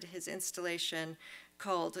complemented his installation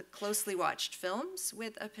called Closely Watched Films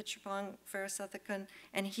with Apichatpong Weerasethakul.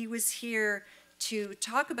 And he was here to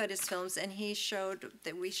talk about his films, and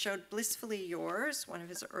we showed Blissfully Yours, one of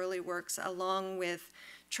his early works, along with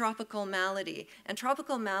Tropical Malady. And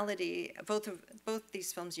Tropical Malady, both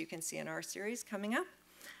these films you can see in our series coming up.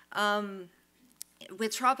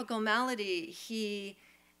 With Tropical Malady,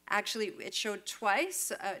 it showed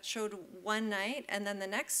twice. It showed one night, and then the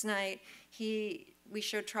next night we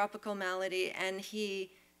showed Tropical Malady, and he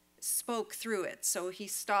spoke through it. So he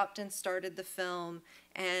stopped and started the film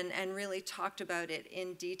and really talked about it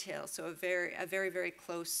in detail. So a very, very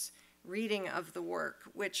close reading of the work,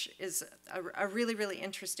 which is a really, really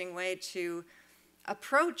interesting way to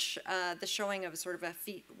approach the showing of sort of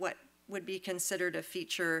what would be considered a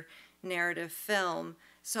feature narrative film.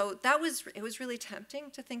 So it was really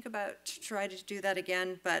tempting to think about, to try to do that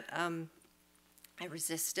again, but I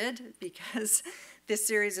resisted because this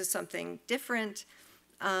series is something different.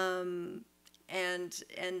 And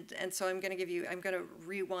so I'm going to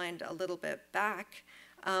rewind a little bit back.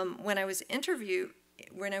 When I was interviewing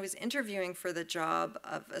for the job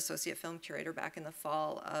of associate film curator back in the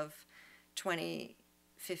fall of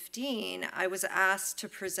 2015, I was asked to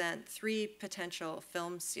present 3 potential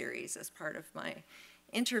film series as part of my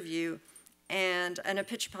interview, and an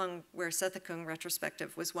Apichatpong Weerasethakul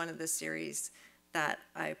retrospective was one of the series that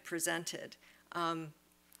I presented.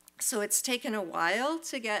 So it's taken a while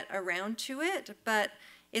to get around to it, but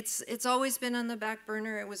it's always been on the back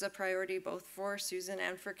burner. It was a priority both for Susan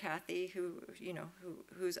and for Kathy,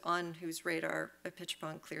 whose radar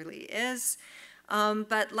Apichatpong clearly is.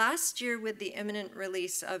 But last year, with the imminent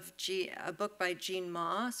release of a book by Jean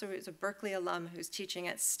Ma, so it's a Berkeley alum who's teaching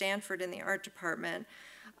at Stanford in the art department.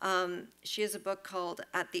 She has a book called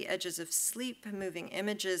At the Edges of Sleep, Moving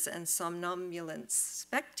Images and Somnambulent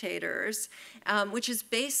Spectators, which is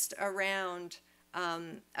based around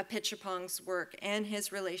Apichatpong's work and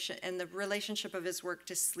the relationship of his work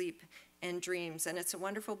to sleep and dreams. And it's a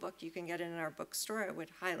wonderful book. You can get it in our bookstore. I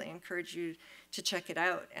would highly encourage you to check it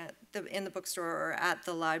out in the bookstore or at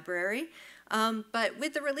the library. But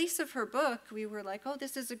with the release of her book, we were like, oh,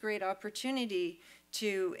 this is a great opportunity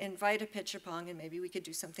to invite Apichatpong, and maybe we could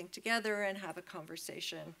do something together and have a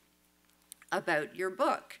conversation about your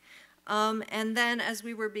book. And then as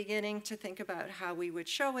we were beginning to think about how we would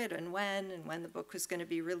show it and when the book was going to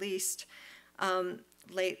be released,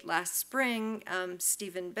 late last spring,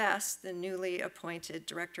 Stephen Best, the newly appointed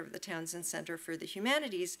director of the Townsend Center for the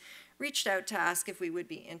Humanities, reached out to ask if we would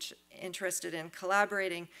be interested in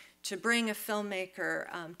collaborating to bring a filmmaker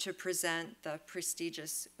to present the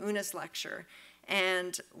prestigious Unas Lecture.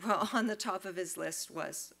 And, well, on the top of his list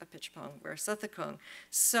was Apichatpong Weerasethakul.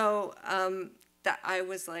 So that I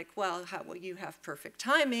was like, well, you have perfect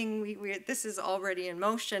timing. This is already in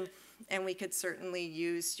motion, and we could certainly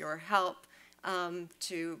use your help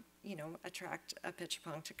to, attract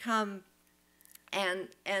Apichatpong to come.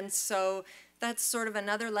 And so that's sort of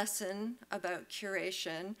another lesson about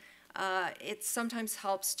curation. It sometimes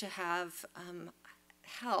helps to have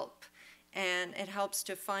help. And it helps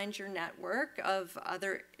to find your network of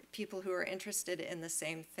other people who are interested in the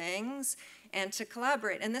same things and to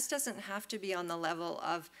collaborate. And this doesn't have to be on the level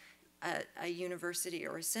of a university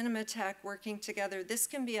or a cinematheque working together. This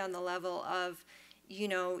can be on the level of,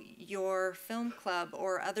 your film club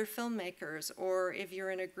or other filmmakers, or if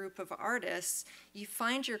you're in a group of artists, you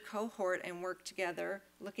find your cohort and work together,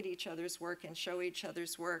 look at each other's work and show each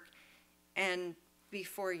other's work. And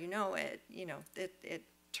before you know it, it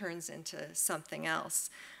turns into something else,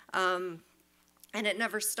 and it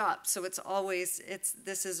never stops. So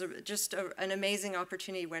this is just an amazing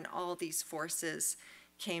opportunity when all these forces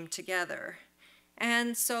came together.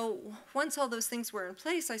 And so once all those things were in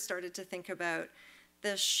place, I started to think about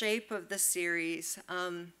the shape of the series,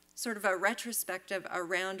 sort of a retrospective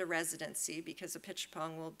around a residency, because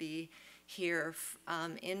Apichatpong will be here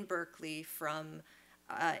in Berkeley from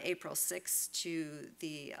April 6th to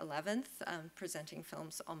the 11th, presenting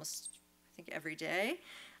films almost, I think, every day.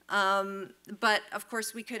 But of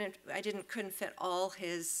course, couldn't fit all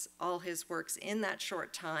his works in that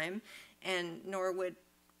short time, and nor would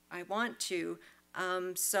I want to.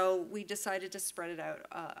 So we decided to spread it out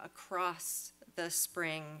across the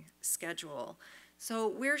spring schedule. So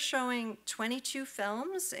we're showing 22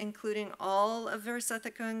 films, including all of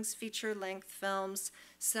Weerasethakung's feature-length films,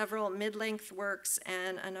 several mid-length works,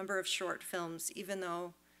 and a number of short films, even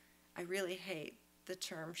though I really hate the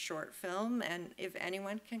term short film. And if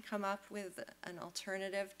anyone can come up with an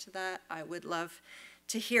alternative to that, I would love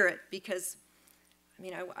to hear it, because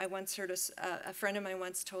mean, I once heard a friend of mine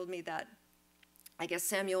once told me that I guess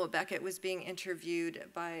Samuel Beckett was being interviewed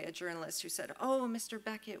by a journalist who said, "Oh, Mr.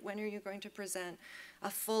 Beckett, when are you going to present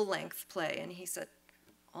a full-length play?" And he said,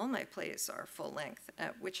 "All my plays are full-length,"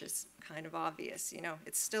 which is kind of obvious. You know,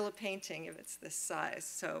 it's still a painting if it's this size.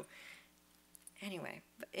 So anyway,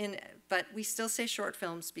 but we still say short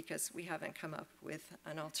films because we haven't come up with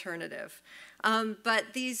an alternative. But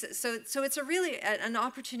so it's a really an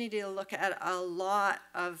opportunity to look at a lot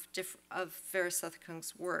of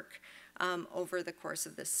Weerasethakung's work over the course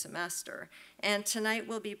of this semester. And tonight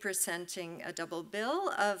we'll be presenting a double bill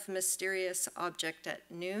of Mysterious Object at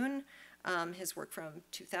Noon, his work from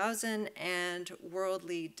 2000, and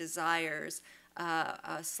Worldly Desires,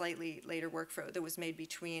 a slightly later work that was made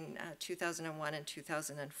between 2001 and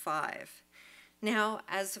 2005. Now,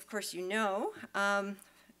 as of course you know,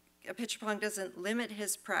 Apichatpong doesn't limit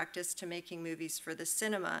his practice to making movies for the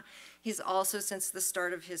cinema. He's also, since the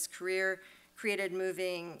start of his career, created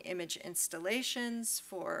moving image installations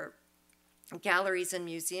for galleries and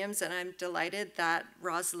museums, and I'm delighted that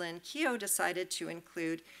Rosalind Keogh decided to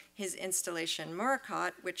include his installation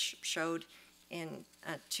Murakat, which showed in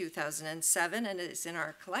 2007 and is in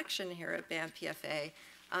our collection here at BAMPFA,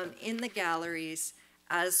 in the galleries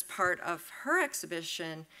as part of her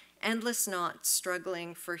exhibition, Endless Knot,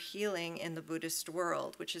 Struggling for Healing in the Buddhist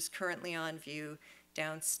World, which is currently on view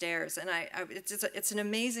downstairs. And it's an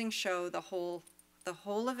amazing show. The whole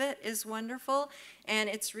of it is wonderful, and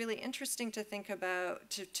it's really interesting to think about,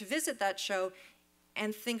 to visit that show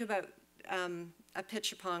and think about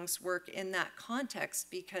Apichatpong's work in that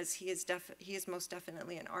context, because he is most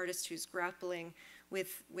definitely an artist who's grappling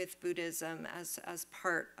with Buddhism as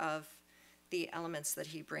part of the elements that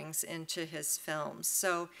he brings into his films.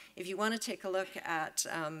 So if you want to take a look at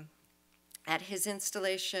his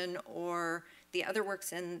installation or the other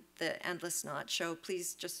works in the Endless Knot show,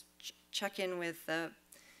 please just check in with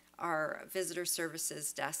our visitor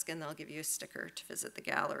services desk and they'll give you a sticker to visit the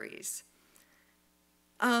galleries.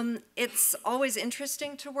 It's always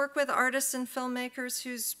interesting to work with artists and filmmakers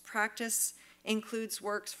whose practice includes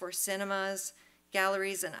works for cinemas,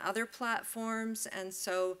 galleries, and other platforms. And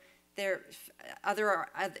so there are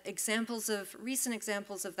recent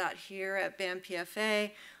examples of that here at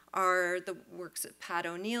BAMPFA are the works of Pat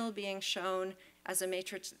O'Neill being shown as a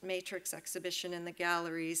matrix exhibition in the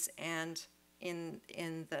galleries and in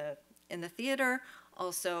the theater.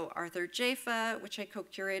 Also Arthur Jaffa, which I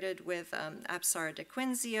co-curated with Apsara de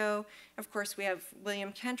Quinzio. Of course, we have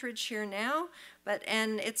William Kentridge here now,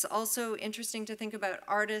 and it's also interesting to think about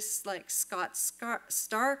artists like Scott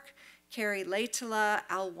Stark, Carrie Laitala,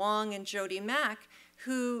 Al Wong, and Jody Mack,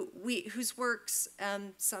 whose works,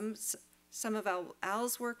 some of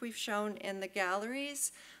Al's work we've shown in the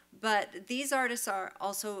galleries, but these artists are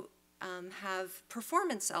also have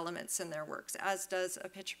performance elements in their works, as does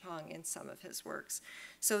Apichatpong in some of his works.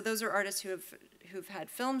 So those are artists who've had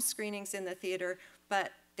film screenings in the theater,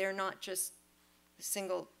 but they're not just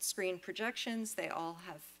single screen projections, they all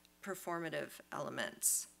have performative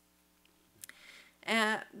elements.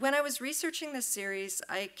 When I was researching this series,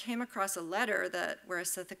 I came across a letter that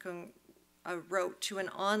Weerasethakul wrote to an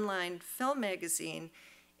online film magazine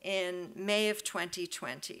in May of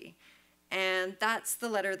 2020. And that's the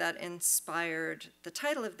letter that inspired the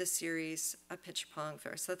title of the series, Apichatpong,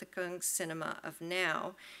 Weerasethakul, Cinema of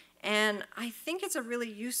Now. And I think it's a really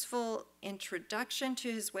useful introduction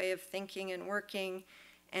to his way of thinking and working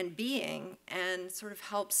and being, and sort of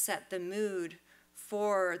helps set the mood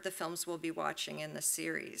for the films we'll be watching in the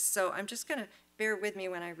series. So I'm just gonna bear with me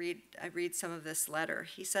when I read some of this letter.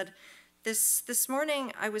 He said, this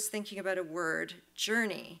morning I was thinking about a word,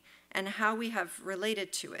 journey, and how we have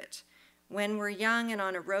related to it. When we're young and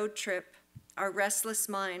on a road trip, our restless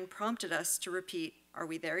mind prompted us to repeat, are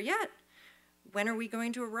we there yet? When are we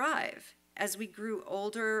going to arrive? As we grew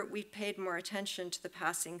older, we paid more attention to the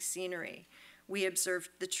passing scenery. We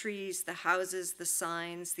observed the trees, the houses, the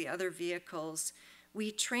signs, the other vehicles.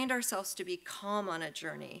 We trained ourselves to be calm on a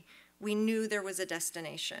journey. We knew there was a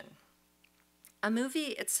destination. A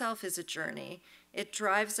movie itself is a journey. It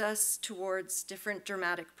drives us towards different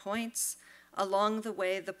dramatic points. Along the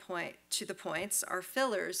way to the points are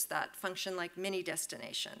fillers that function like mini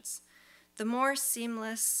destinations. The more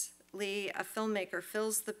seamlessly a filmmaker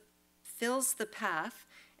fills the path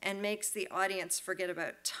and makes the audience forget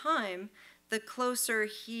about time, the closer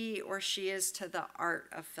he or she is to the art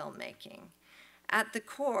of filmmaking. At the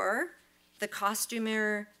core, the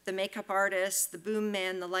costumer, the makeup artist, the boom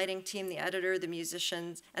man, the lighting team, the editor, the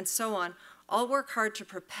musicians, and so on, all work hard to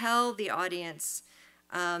propel the audience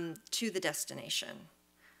to the destination.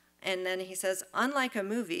 And then he says, unlike a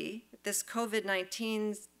movie, this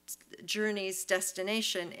COVID-19 journey's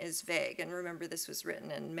destination is vague. And remember, this was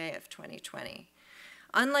written in May of 2020.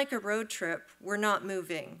 Unlike a road trip, we're not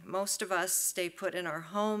moving. Most of us stay put in our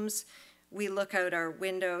homes. We look out our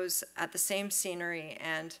windows at the same scenery,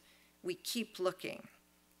 and we keep looking.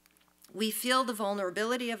 We feel the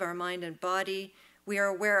vulnerability of our mind and body. We are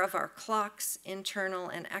aware of our clocks, internal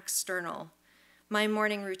and external. My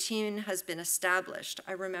morning routine has been established.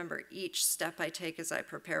 I remember each step I take as I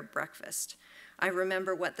prepare breakfast. I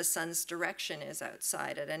remember what the sun's direction is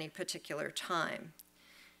outside at any particular time.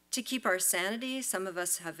 To keep our sanity, some of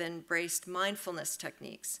us have embraced mindfulness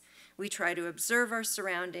techniques. We try to observe our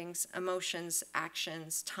surroundings, emotions,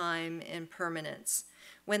 actions, time, impermanence.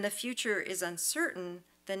 When the future is uncertain,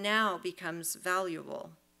 the now becomes valuable.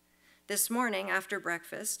 This morning, after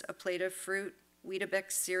breakfast, a plate of fruit,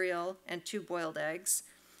 Weetabix cereal, and 2 boiled eggs,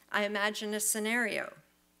 I imagine a scenario.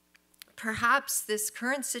 Perhaps this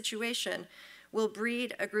current situation will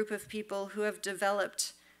breed a group of people who have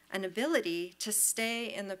developed an ability to stay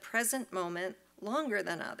in the present moment longer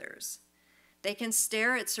than others. They can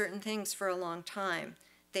stare at certain things for a long time.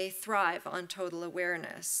 They thrive on total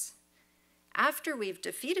awareness. After we've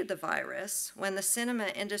defeated the virus, when the cinema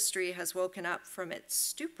industry has woken up from its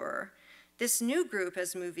stupor, this new group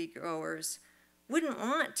as moviegoers wouldn't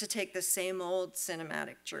want to take the same old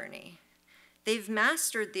cinematic journey. They've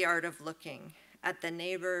mastered the art of looking at the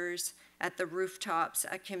neighbors, at the rooftops,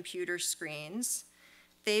 at computer screens.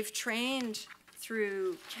 They've trained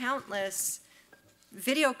through countless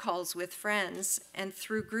video calls with friends and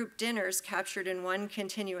through group dinners captured in one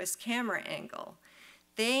continuous camera angle.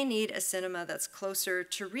 They need a cinema that's closer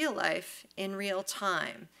to real life in real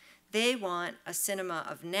time. They want a cinema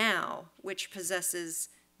of now, which possesses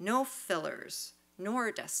no fillers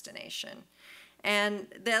nor destination. And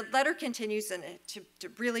the letter continues to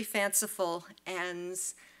really fanciful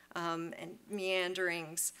ends and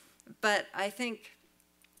meanderings, but I think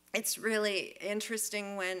it's really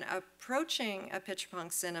interesting when approaching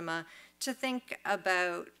Apichatpong cinema to think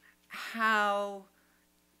about how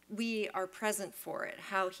we are present for it,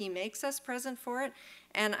 how he makes us present for it.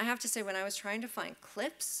 And I have to say, when I was trying to find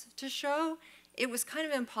clips to show, it was kind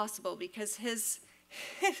of impossible because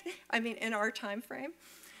I mean, in our time frame,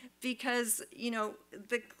 because, you know,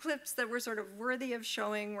 the clips that were sort of worthy of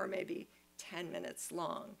showing were maybe 10 minutes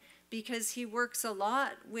long, because he works a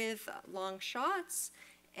lot with long shots,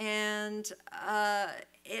 and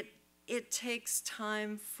it takes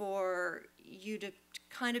time for you to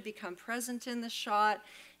kind of become present in the shot,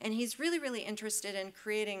 and he's really, really interested in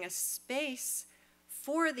creating a space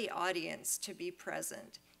for the audience to be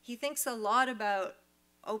present. He thinks a lot about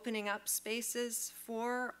opening up spaces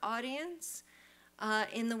for audience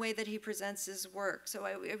in the way that he presents his work. So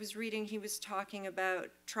I was reading, he was talking about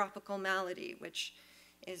Tropical Malady, which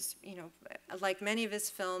is, you know, like many of his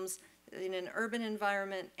films, in an urban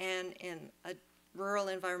environment and in a rural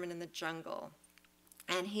environment in the jungle.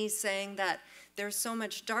 And he's saying that there's so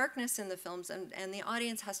much darkness in the films, and the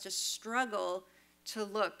audience has to struggle to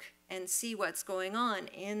look and see what's going on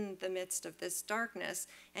in the midst of this darkness.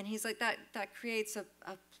 And he's like, that creates a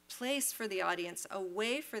place for the audience, a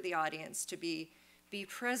way for the audience to be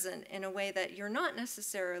present in a way that you're not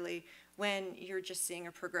necessarily when you're just seeing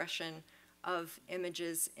a progression of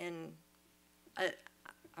images in a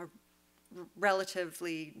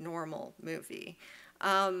relatively normal movie.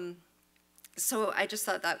 So I just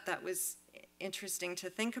thought that was interesting to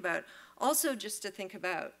think about. Also, just to think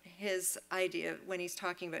about his idea when he's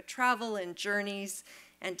talking about travel and journeys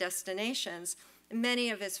and destinations.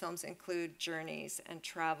 Many of his films include journeys and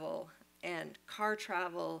travel and car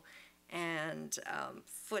travel and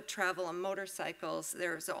foot travel and motorcycles.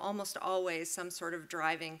 There's almost always some sort of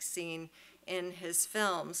driving scene in his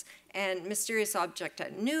films. And Mysterious Object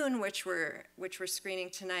at Noon, which we're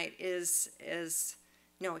screening tonight, is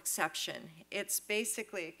no exception. It's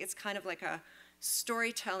basically, it's kind of like a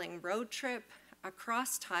storytelling road trip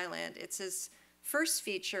across Thailand. It's his first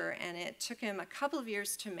feature, and it took him a couple of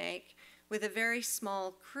years to make with a very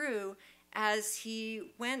small crew as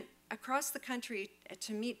he went across the country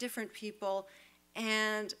to meet different people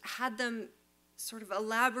and had them sort of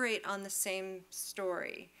elaborate on the same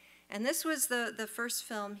story. And this was the first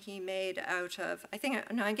film he made out of,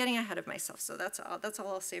 I'm getting ahead of myself, so that's all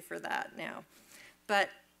I'll say for that now. But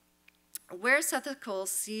Weerasethakul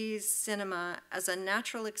sees cinema as a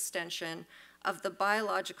natural extension of the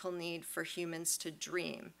biological need for humans to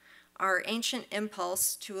dream, our ancient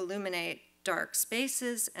impulse to illuminate dark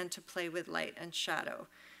spaces and to play with light and shadow.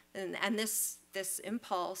 And this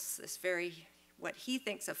impulse, this very, what he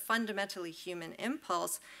thinks a fundamentally human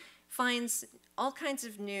impulse, finds all kinds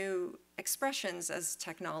of new expressions as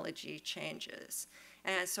technology changes.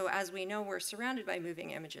 And so as we know, we're surrounded by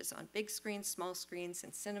moving images on big screens, small screens,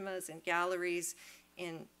 in cinemas, in galleries,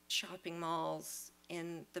 in shopping malls,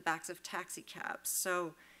 in the backs of taxi cabs.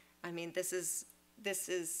 So, I mean, this is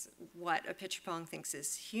what Apichatpong thinks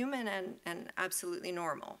is human and absolutely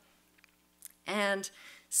normal. And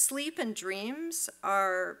sleep and dreams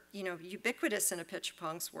are, you know, ubiquitous in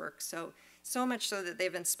Apichatpong's work. So much so that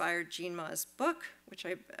they've inspired Jean Ma's book, which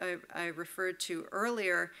I referred to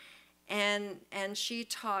earlier. And she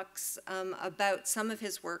talks about some of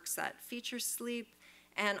his works that feature sleep,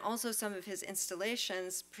 and also some of his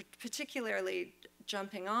installations, particularly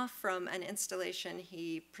jumping off from an installation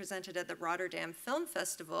he presented at the Rotterdam Film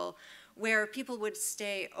Festival, where people would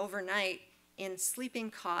stay overnight in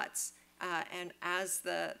sleeping cots, and as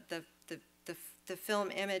the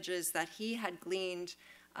film images that he had gleaned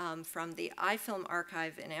from the iFilm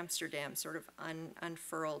archive in Amsterdam sort of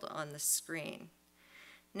unfurled on the screen.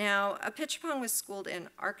 Now, Apichatpong was schooled in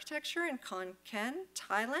architecture in Khon Kaen,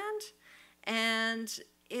 Thailand, and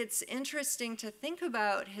it's interesting to think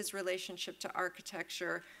about his relationship to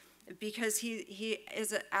architecture because he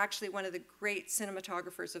is actually one of the great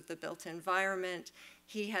cinematographers of the built environment.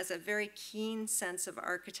 He has a very keen sense of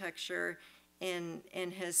architecture in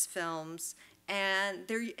his films, and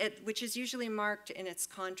which is usually marked in its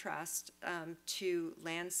contrast to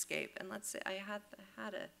landscape. And let's say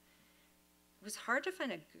it was hard to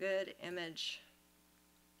find a good image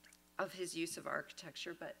of his use of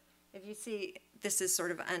architecture, but if you see, this is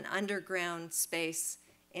sort of an underground space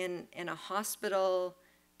in a hospital.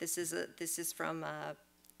 This is from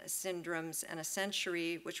Syndromes and a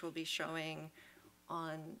Century, which we'll be showing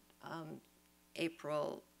on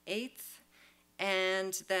April 8th.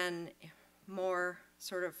 And then more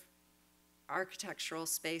sort of architectural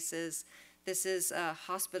spaces. This is a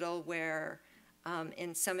hospital where,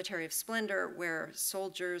 in Cemetery of Splendor, where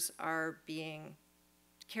soldiers are being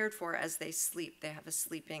cared for as they sleep. They have a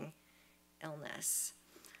sleeping illness.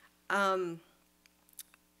 And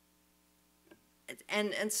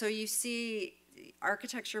so you see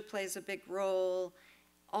architecture plays a big role.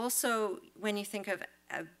 Also, when you think of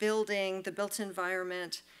a building, the built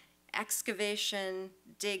environment, excavation,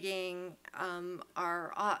 digging,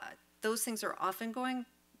 those things are often going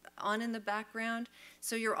on in the background.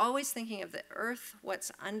 So you're always thinking of the earth,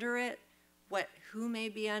 what's under it, who may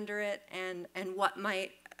be under it, and what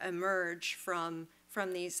might emerge from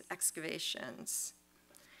these excavations.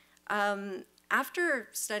 After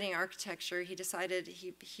studying architecture, he decided,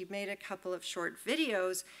 he made a couple of short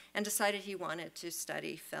videos and decided he wanted to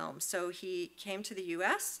study film. So he came to the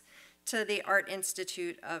US, to the Art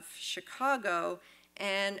Institute of Chicago,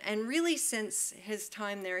 and really since his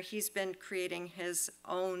time there, he's been creating his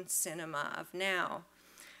own cinema of now.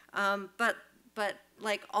 But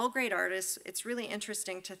like all great artists, it's really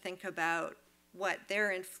interesting to think about what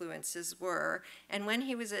their influences were. And when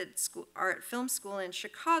he was at film school in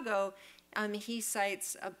Chicago, he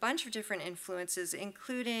cites a bunch of different influences,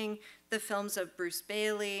 including the films of Bruce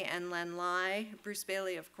Bailey and Len Lai. Bruce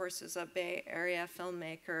Bailey, of course, is a Bay Area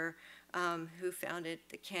filmmaker who founded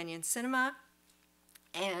the Canyon Cinema,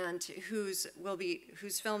 and whose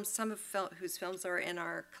films are in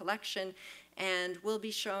our collection, and we'll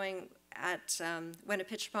be showing at when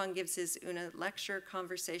Apichatpong gives his Una lecture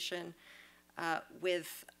conversation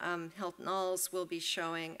with Hilton Alls, we'll be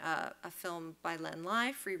showing a film by Len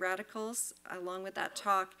Lai, Free Radicals, along with that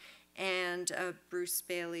talk, and Bruce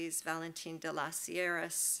Bailey's Valentine de las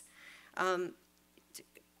Sierras.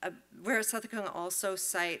 Weerasethakul also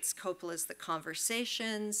cites Coppola's The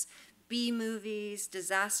Conversations, B-movies,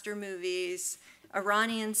 disaster movies,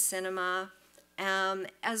 Iranian cinema,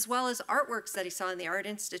 as well as artworks that he saw in the Art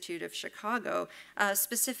Institute of Chicago,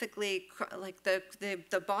 specifically like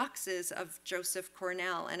the boxes of Joseph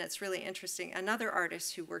Cornell. And it's really interesting, another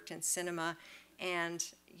artist who worked in cinema and,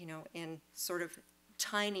 you know, in sort of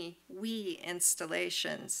tiny, wee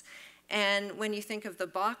installations. And when you think of the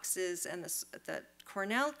boxes and that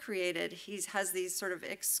Cornell created, he has these sort of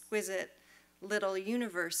exquisite little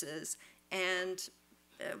universes, and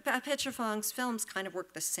Apichatpong's films kind of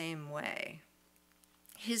work the same way.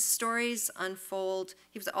 His stories unfold.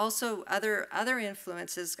 He was also, other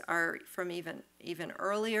influences are from even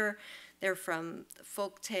earlier. They're from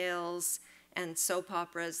folk tales and soap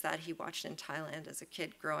operas that he watched in Thailand as a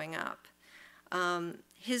kid growing up.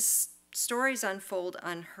 His stories unfold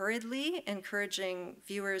unhurriedly, encouraging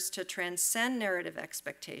viewers to transcend narrative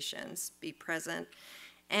expectations, be present,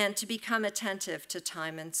 and to become attentive to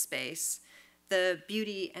time and space, the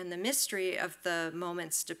beauty and the mystery of the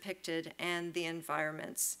moments depicted, and the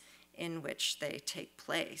environments in which they take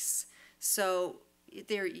place. So,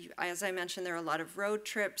 there, as I mentioned, there are a lot of road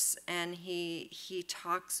trips, and he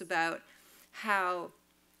talks about how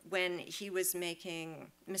when he was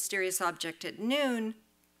making Mysterious Object at Noon,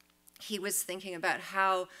 he was thinking about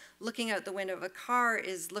how looking out the window of a car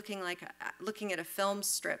is looking at a film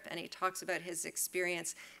strip, and he talks about his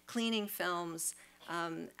experience cleaning films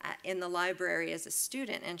in the library as a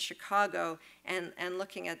student in Chicago, and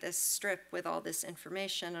looking at this strip with all this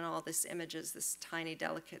information and all this images, this tiny,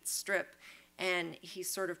 delicate strip, and he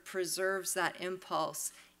sort of preserves that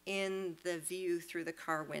impulse in the view through the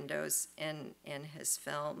car windows in his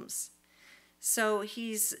films. So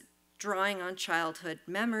he's drawing on childhood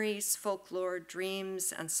memories, folklore,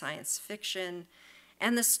 dreams, and science fiction,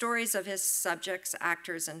 and the stories of his subjects,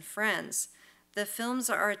 actors, and friends. The films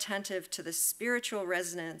are attentive to the spiritual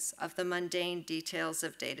resonance of the mundane details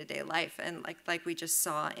of day-to-day life, and like we just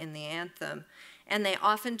saw in the anthem. And they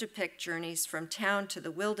often depict journeys from town to the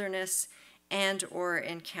wilderness and or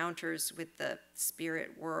encounters with the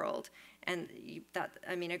spirit world. And that,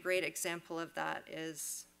 I mean, a great example of that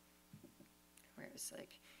is,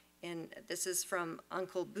 this is from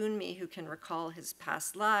Uncle Bunmi, who can recall his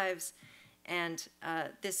past lives. And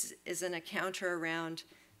this is an encounter around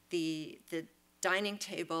the dining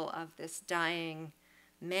table of this dying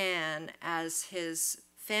man as his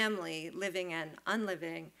family, living and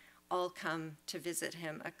unliving, all come to visit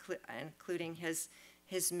him, including his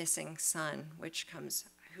missing son,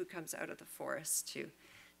 who comes out of the forest to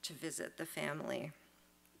visit the family.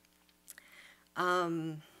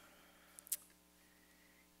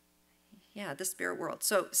 Yeah, the spirit world.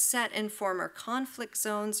 So set in former conflict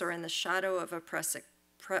zones or in the shadow of oppressive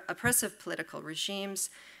political regimes,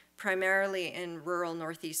 primarily in rural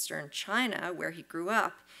northeastern China, where he grew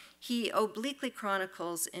up, he obliquely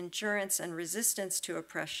chronicles endurance and resistance to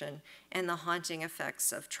oppression and the haunting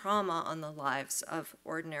effects of trauma on the lives of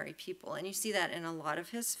ordinary people. And you see that in a lot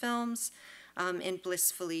of his films. In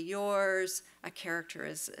Blissfully Yours, a character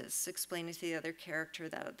is explaining to the other character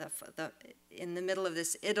that in the middle of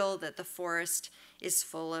this idyll that the forest is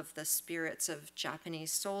full of the spirits of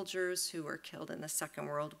Japanese soldiers who were killed in the Second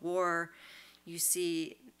World War. You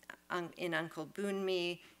see in Uncle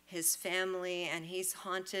Bunmi, his family, and he's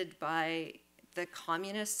haunted by the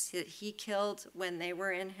communists that he killed when they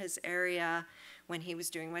were in his area, when he was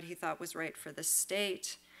doing what he thought was right for the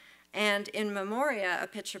state. And in Memoria,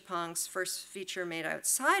 Apichatpong's first feature made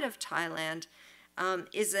outside of Thailand,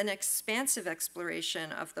 is an expansive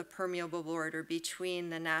exploration of the permeable border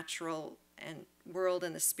between the natural world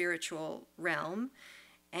and the spiritual realm.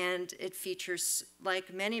 And it features,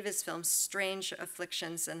 like many of his films, strange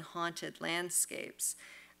afflictions and haunted landscapes.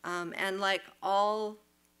 And like all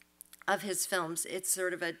of his films, it's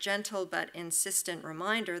sort of a gentle but insistent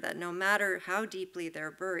reminder that no matter how deeply they're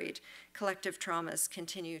buried, collective traumas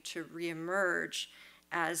continue to reemerge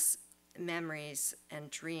as memories and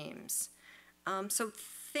dreams. So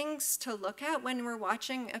things to look at when we're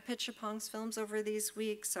watching Apichatpong's films over these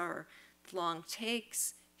weeks are long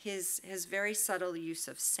takes, his very subtle use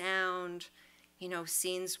of sound,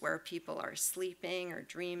 scenes where people are sleeping or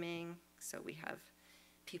dreaming. So we have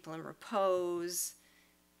people in repose,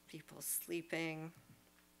 people sleeping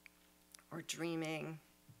or dreaming,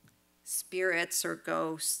 spirits or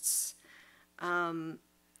ghosts.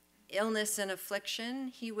 Illness and affliction.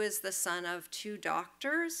 He was the son of 2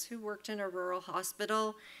 doctors who worked in a rural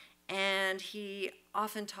hospital, and he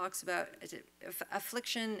often talks about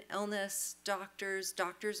affliction, illness, doctor's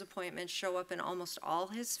appointments show up in almost all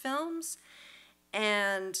his films,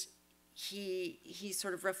 and he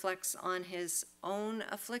sort of reflects on his own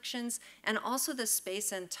afflictions and also the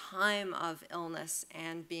space and time of illness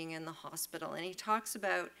and being in the hospital. And he talks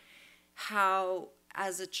about how,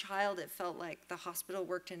 as a child, it felt like the hospital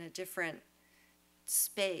worked in a different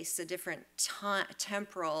space, a different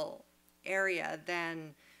temporal area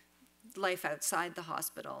than life outside the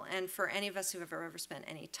hospital. And for any of us who have ever spent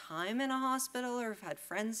any time in a hospital or have had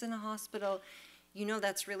friends in a hospital,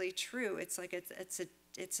 that's really true. It's like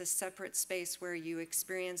it's a separate space where you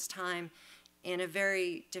experience time in a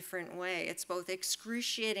very different way. It's both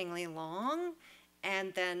excruciatingly long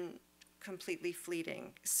and then completely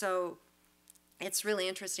fleeting. So it's really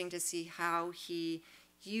interesting to see how he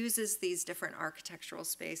uses these different architectural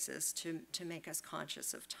spaces to make us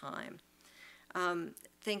conscious of time.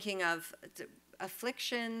 Thinking of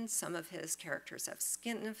affliction, some of his characters have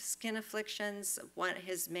skin afflictions.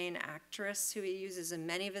 His main actress, who he uses in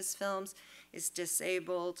many of his films, is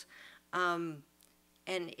disabled. And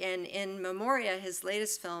in Memoria, his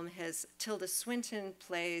latest film, Tilda Swinton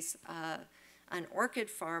plays an orchid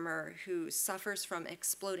farmer who suffers from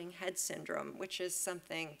exploding head syndrome, which is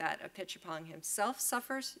something that Apichatpong himself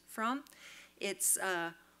suffers from. it's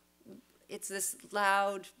this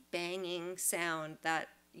loud banging sound that,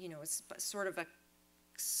 you know, is sort of a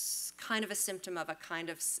kind of a symptom of a kind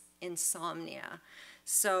of insomnia.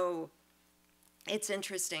 So it's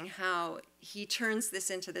interesting how he turns this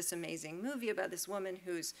into this amazing movie about this woman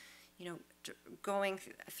who's, you know, going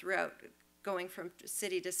from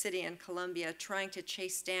city to city in Colombia, trying to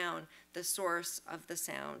chase down the source of the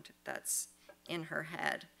sound that's in her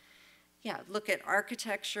head. Yeah, look at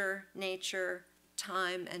architecture, nature,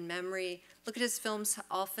 time, and memory. Look at his films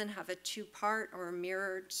often have a two-part or a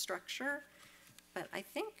mirrored structure, but I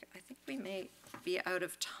think we may be out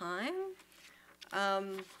of time.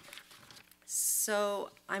 So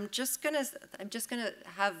I'm just gonna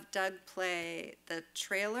have Doug play the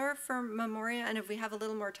trailer for Memoria, and if we have a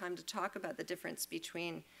little more time to talk about the difference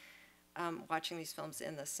between watching these films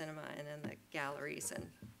in the cinema and in the galleries and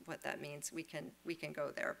what that means, we can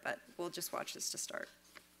go there. But we'll just watch this to start.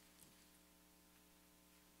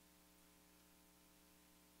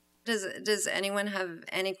 Does anyone have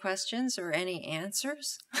any questions or any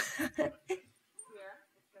answers?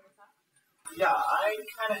 Yeah, I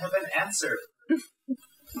kind of have an answer.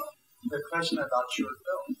 The question about your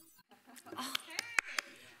film. Oh,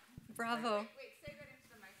 bravo. Wait, say that into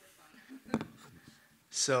the microphone.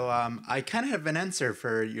 So I kind of have an answer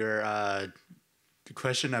for your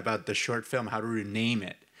question about the short film, how to rename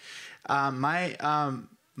it. My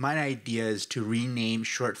idea is to rename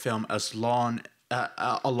short film as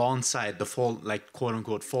alongside the full, like, quote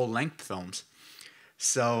unquote, full length films.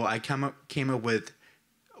 So I came up with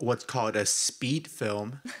what's called a speed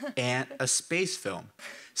film and a space film.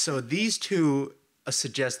 So these two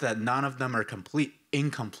suggest that none of them are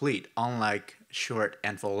incomplete, unlike short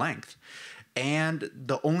and full length. And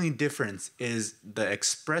the only difference is the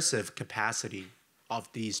expressive capacity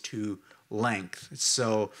of these two lengths.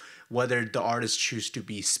 So whether the artists choose to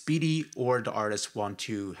be speedy or the artists want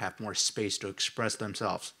to have more space to express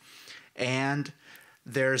themselves. And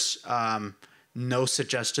there's no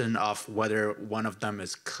suggestion of whether one of them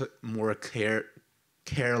is more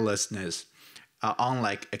carelessness,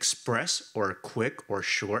 unlike express or quick or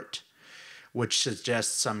short, which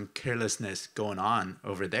suggests some carelessness going on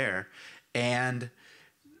over there. And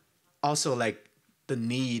also, like, the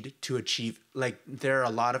need to achieve, like, there are a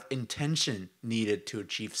lot of intention needed to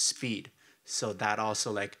achieve speed. So that also,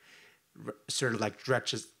 like, sort of like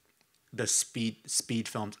stretches the speed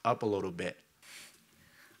films up a little bit.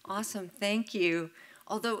 Awesome, thank you.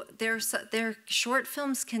 Although their short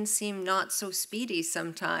films can seem not so speedy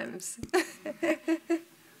sometimes.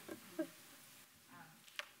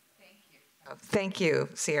 Thank you,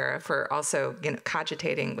 Sierra, for also, you know,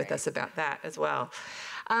 cogitating with us about that as well.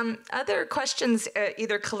 Other questions,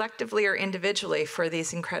 either collectively or individually, for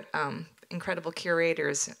these incredible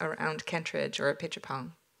curators around Kentridge or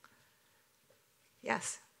Apichatpong?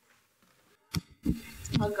 Yes.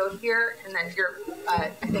 I'll go here, and then I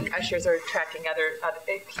think ushers are tracking other.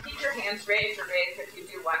 Keep your hands raised or raised if you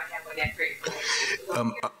do want to have one entry.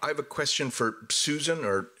 I have a question for Susan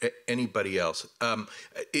or anybody else.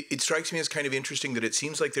 It strikes me as kind of interesting that it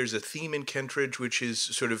seems like there's a theme in Kentridge, which is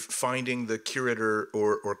sort of finding the curator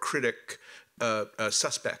or critic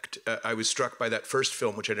suspect. I was struck by that first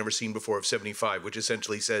film, which I'd never seen before, of '75, which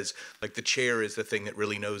essentially says, like, the chair is the thing that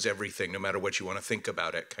really knows everything, no matter what you want to think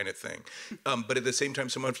about it, kind of thing. But at the same time,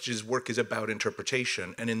 so much of his work is about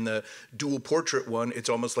interpretation. And in the dual portrait one, it's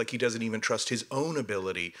almost like he doesn't even trust his own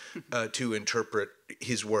ability to interpret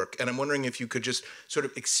his work. And I'm wondering if you could just sort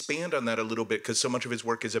of expand on that a little bit, because so much of his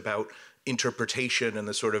work is about interpretation and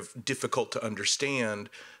the sort of difficult to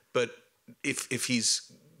understand. But if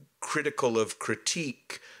he's critical of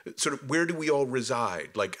critique, sort of where do we all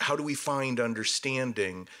reside? Like, how do we find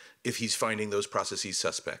understanding if he's finding those processes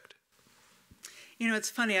suspect? You know,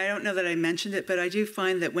 it's funny, I don't know that I mentioned it, but I do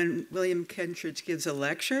find that when William Kentridge gives a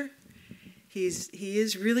lecture, he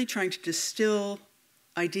is really trying to distill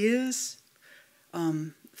ideas,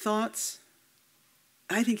 thoughts.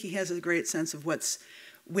 I think he has a great sense of what's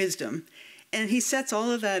wisdom. And he sets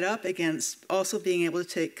all of that up against also being able to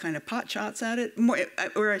take kind of pot shots at it,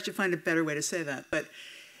 or I should find a better way to say that. But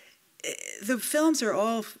the films are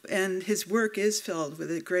all, and his work is filled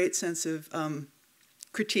with a great sense of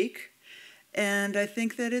critique. And I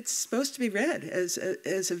think that it's supposed to be read as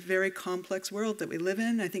a very complex world that we live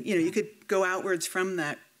in. I think, you know, you could go outwards from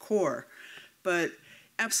that core, but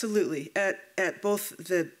absolutely, at both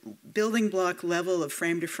the building block level of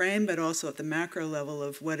frame to frame, but also at the macro level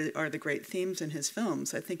of what are the great themes in his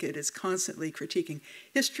films. I think it is constantly critiquing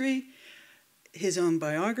history, his own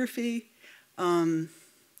biography, and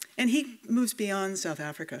he moves beyond South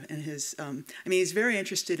Africa. And his, I mean, he's very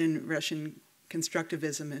interested in Russian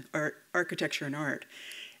constructivism, architecture and art.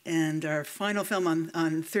 And our final film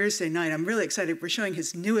on Thursday night, I'm really excited. We're showing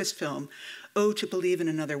his newest film, Oh, to Believe in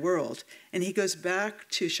Another World. And he goes back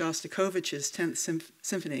to Shostakovich's 10th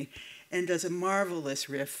Symphony and does a marvelous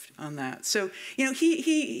riff on that. So, you know,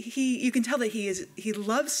 you can tell that he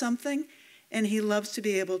loves something and he loves to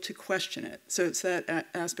be able to question it. So it's that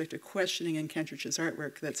aspect of questioning in Kentridge's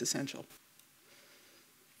artwork that's essential.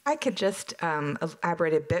 I could just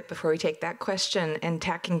elaborate a bit before we take that question, and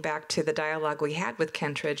tacking back to the dialogue we had with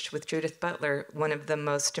Kentridge, with Judith Butler, one of the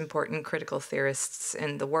most important critical theorists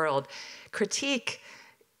in the world. Critique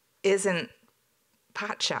isn't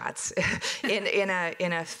potshots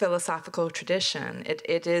in a philosophical tradition.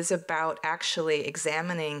 It is about actually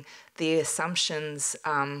examining the assumptions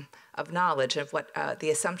of knowledge, of what the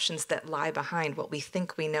assumptions that lie behind what we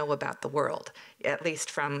think we know about the world, at least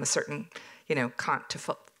from a certain, Kant to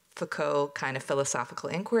Foucault kind of philosophical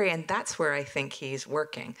inquiry, and that's where I think he's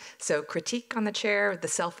working. So critique on the chair, the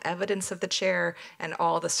self-evidence of the chair, and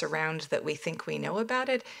all the surround that we think we know about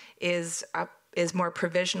it is more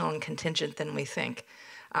provisional and contingent than we think,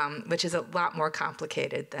 which is a lot more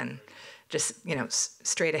complicated than just,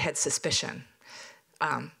 straight ahead suspicion.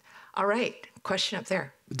 All right, question up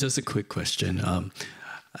there. Just a quick question.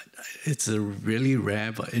 It's a really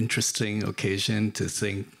rare but interesting occasion to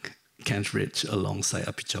think Kentridge alongside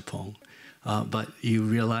Apichatpong. But you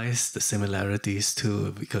realize the similarities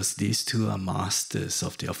too, because these two are masters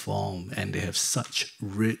of their form and they have such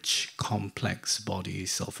rich, complex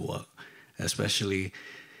bodies of work, especially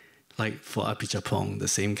like for Apichatpong, the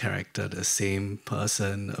same character, the same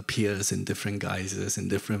person appears in different guises in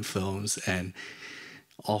different films, and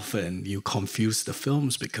often you confuse the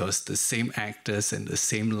films because the same actors and the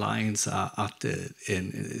same lines are uttered,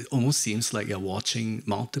 and it almost seems like you're watching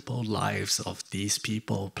multiple lives of these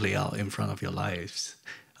people play out in front of your lives.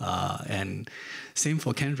 And same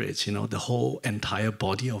for Kentridge, the whole entire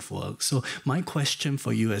body of work. So my question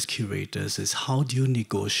for you as curators is, how do you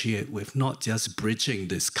negotiate with not just bridging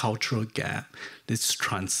this cultural gap, this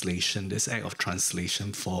translation, this act of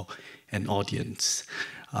translation for an audience,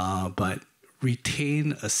 but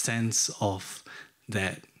retain a sense of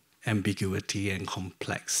that ambiguity and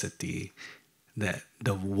complexity that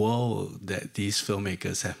the world that these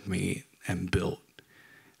filmmakers have made and built,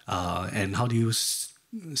 and how do you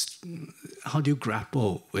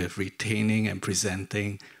grapple with retaining and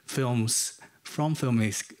presenting films from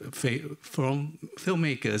filmmakers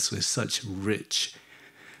with such rich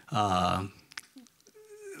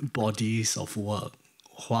bodies of work,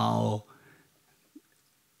 while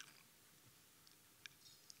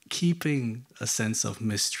keeping a sense of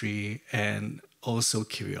mystery and also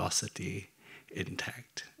curiosity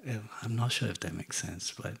intact? I'm not sure if that makes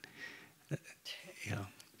sense, but yeah.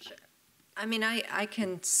 Sure. I mean, I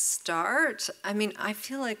can start. I mean, I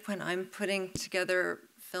feel like when I'm putting together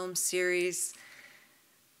film series,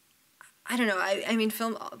 I don't know. I mean,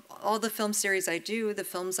 all the film series I do, the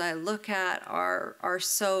films I look at are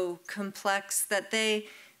so complex that they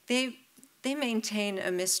maintain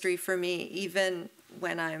a mystery for me, even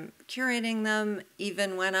when I'm curating them,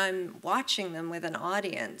 even when I'm watching them with an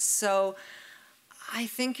audience. So I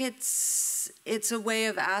think it's a way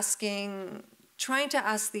of trying to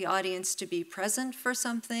ask the audience to be present for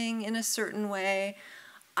something in a certain way.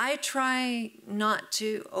 I try not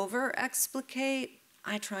to over-explicate.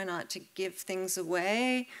 I try not to give things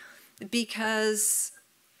away, because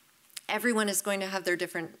everyone is going to have their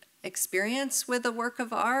different experience with a work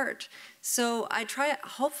of art. So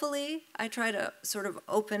hopefully I try to sort of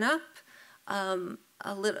open up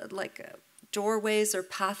a little, like doorways or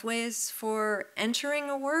pathways for entering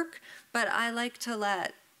a work, but I like to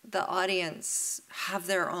let the audience have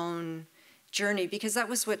their own journey, because that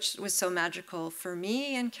was what was so magical for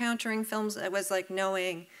me encountering films. It was like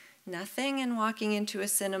knowing nothing and walking into a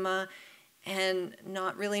cinema and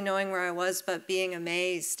not really knowing where I was, but being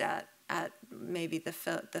amazed at maybe the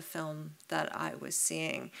film that I was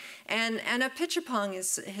seeing. And Apichatpong,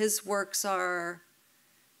 his works are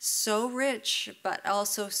so rich, but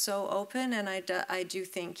also so open, and I do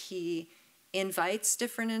think he invites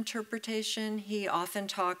different interpretation. He often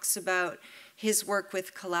talks about his work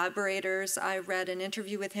with collaborators. I read an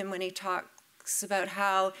interview with him when he talks about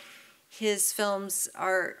how his films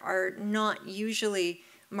are not usually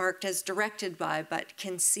marked as directed by, but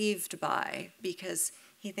conceived by, because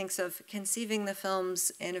he thinks of conceiving the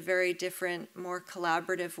films in a very different, more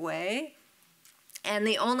collaborative way. And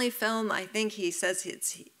the only film I think he says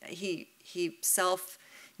he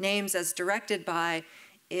self-names as directed by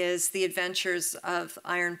is The Adventures of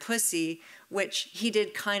Iron Pussy, which he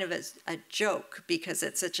did kind of as a joke, because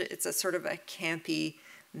it's a sort of a campy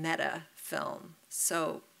meta film.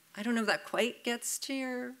 So I don't know if that quite gets to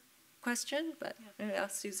your question, but yeah,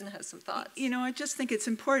 Susan has some thoughts. You know, I just think it's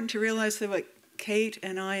important to realize that what Kate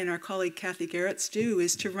and I and our colleague Kathy Garrett's do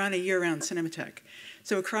is to run a year-round cinematheque.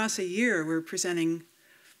 So across a year, we're presenting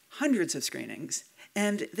hundreds of screenings,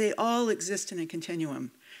 and they all exist in a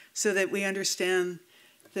continuum, so that we understand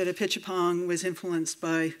that Apichatpong was influenced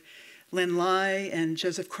by Lynn Lai and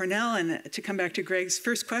Joseph Cornell. And to come back to Greg's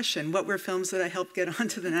first question, what were films that I helped get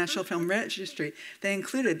onto the National Film Registry? They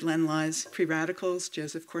included Lynn Lai's Pre-Radicals,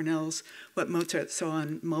 Joseph Cornell's What Mozart Saw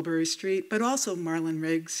on Mulberry Street, but also Marlon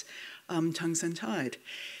Riggs' Tongues Untied.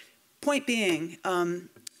 Point being,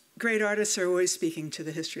 great artists are always speaking to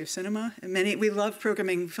the history of cinema. And we love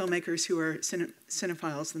programming filmmakers who are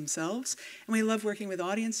cinephiles themselves, and we love working with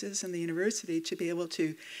audiences in the university to be able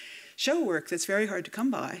to show work that's very hard to come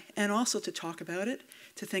by, and also to talk about it,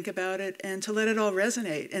 to think about it, and to let it all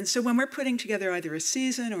resonate. And so when we're putting together either a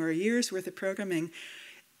season or a year's worth of programming,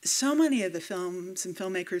 so many of the films and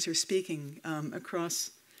filmmakers are speaking across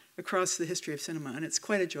the history of cinema, and it's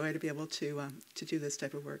quite a joy to be able to do this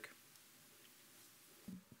type of work.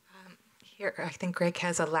 Here, I think Greg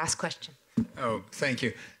has a last question. Oh, thank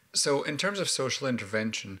you. So in terms of social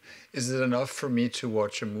intervention, is it enough for me to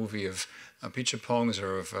watch a movie of Apichatpong's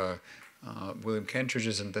or of William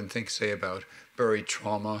Kentridge's and then think, say, about buried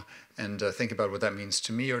trauma and think about what that means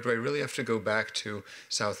to me? Or do I really have to go back to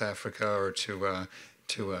South Africa or to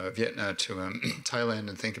Vietnam, to Thailand,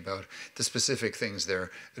 and think about the specific things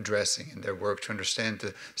they're addressing in their work to understand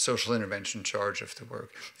the social intervention charge of the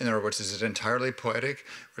work? In other words, is it entirely poetic,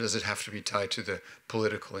 or does it have to be tied to the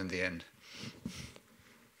political in the end?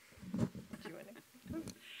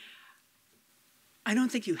 I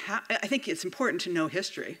don't think you have. I think it's important to know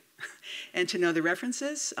history and to know the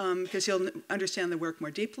references because you'll understand the work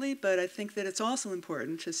more deeply. But I think that it's also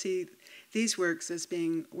important to see these works as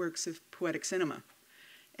being works of poetic cinema,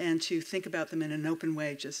 and to think about them in an open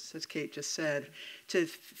way, just as Kate just said, to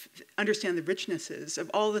understand the richnesses of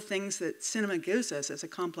all the things that cinema gives us as a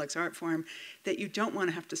complex art form that you don't want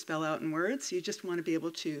to have to spell out in words. You just want to be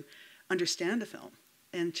able to understand a film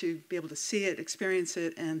and to be able to see it, experience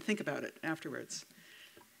it, and think about it afterwards.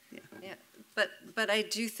 Yeah. But I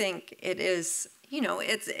do think it is, you know,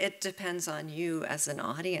 it depends on you as an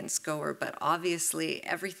audience goer, but obviously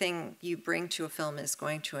everything you bring to a film is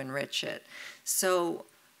going to enrich it. So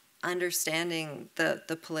understanding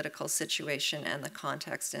the political situation and the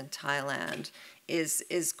context in Thailand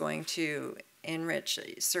is going to enrich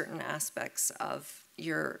certain aspects of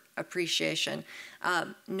your appreciation.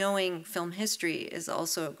 Knowing film history is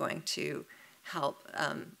also going to help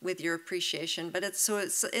with your appreciation, but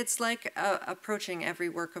it's like approaching every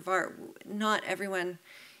work of art. Not everyone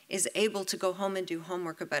is able to go home and do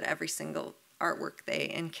homework about every single artwork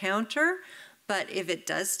they encounter, but if it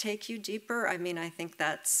does take you deeper, I mean, I think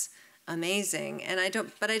that's amazing. And I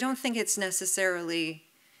don't think it's necessarily.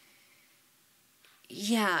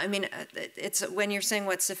 Yeah, I mean, it's when you're saying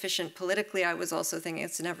what's sufficient politically, I was also thinking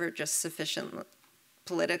it's never just sufficient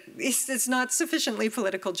political. It's not sufficiently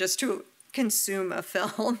political just to consume a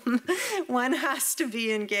film. One has to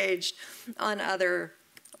be engaged on other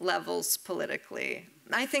levels politically.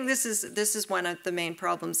 I think this is one of the main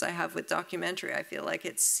problems I have with documentary. I feel like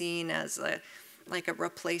it's seen as like a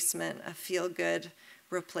replacement, a feel-good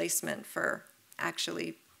replacement for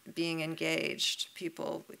actually being engaged.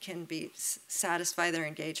 People can satisfy their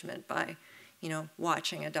engagement by, you know,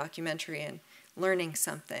 watching a documentary and learning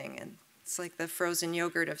something. And it's like the frozen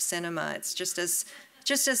yogurt of cinema. It's just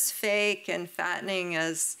as fake and fattening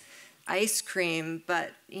as ice cream, but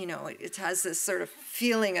you know, it has this sort of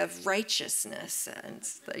feeling of righteousness and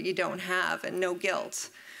that you don't have, and no guilt.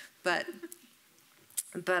 But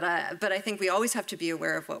I think we always have to be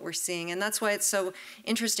aware of what we're seeing, and that's why it's so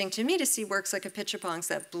interesting to me to see works like Apichatpong's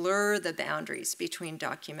that blur the boundaries between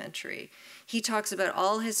documentary. He talks about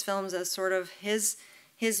all his films as sort of his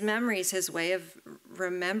memories, his way of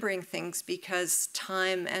remembering things, because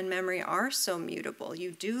time and memory are so mutable.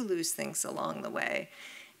 You do lose things along the way.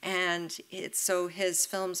 And so his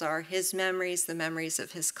films are his memories, the memories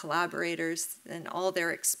of his collaborators, and all their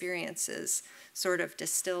experiences sort of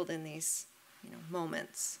distilled in these, you know,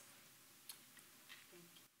 moments.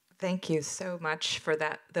 Thank you so much for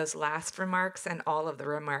those last remarks and all of the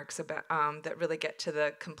remarks about that really get to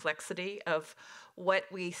the complexity of what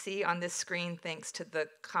we see on this screen, thanks to the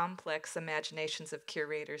complex imaginations of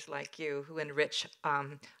curators like you who enrich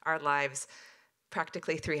our lives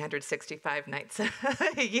practically 365 nights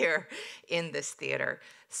a year in this theater.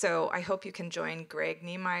 So I hope you can join Greg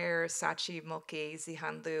Niemeyer, Sachi Mulkey,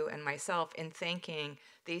 Zihan Liu, and myself in thanking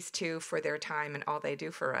these two for their time and all they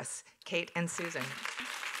do for us. Kate and Susan.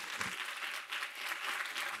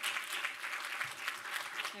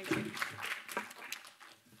 Thank you.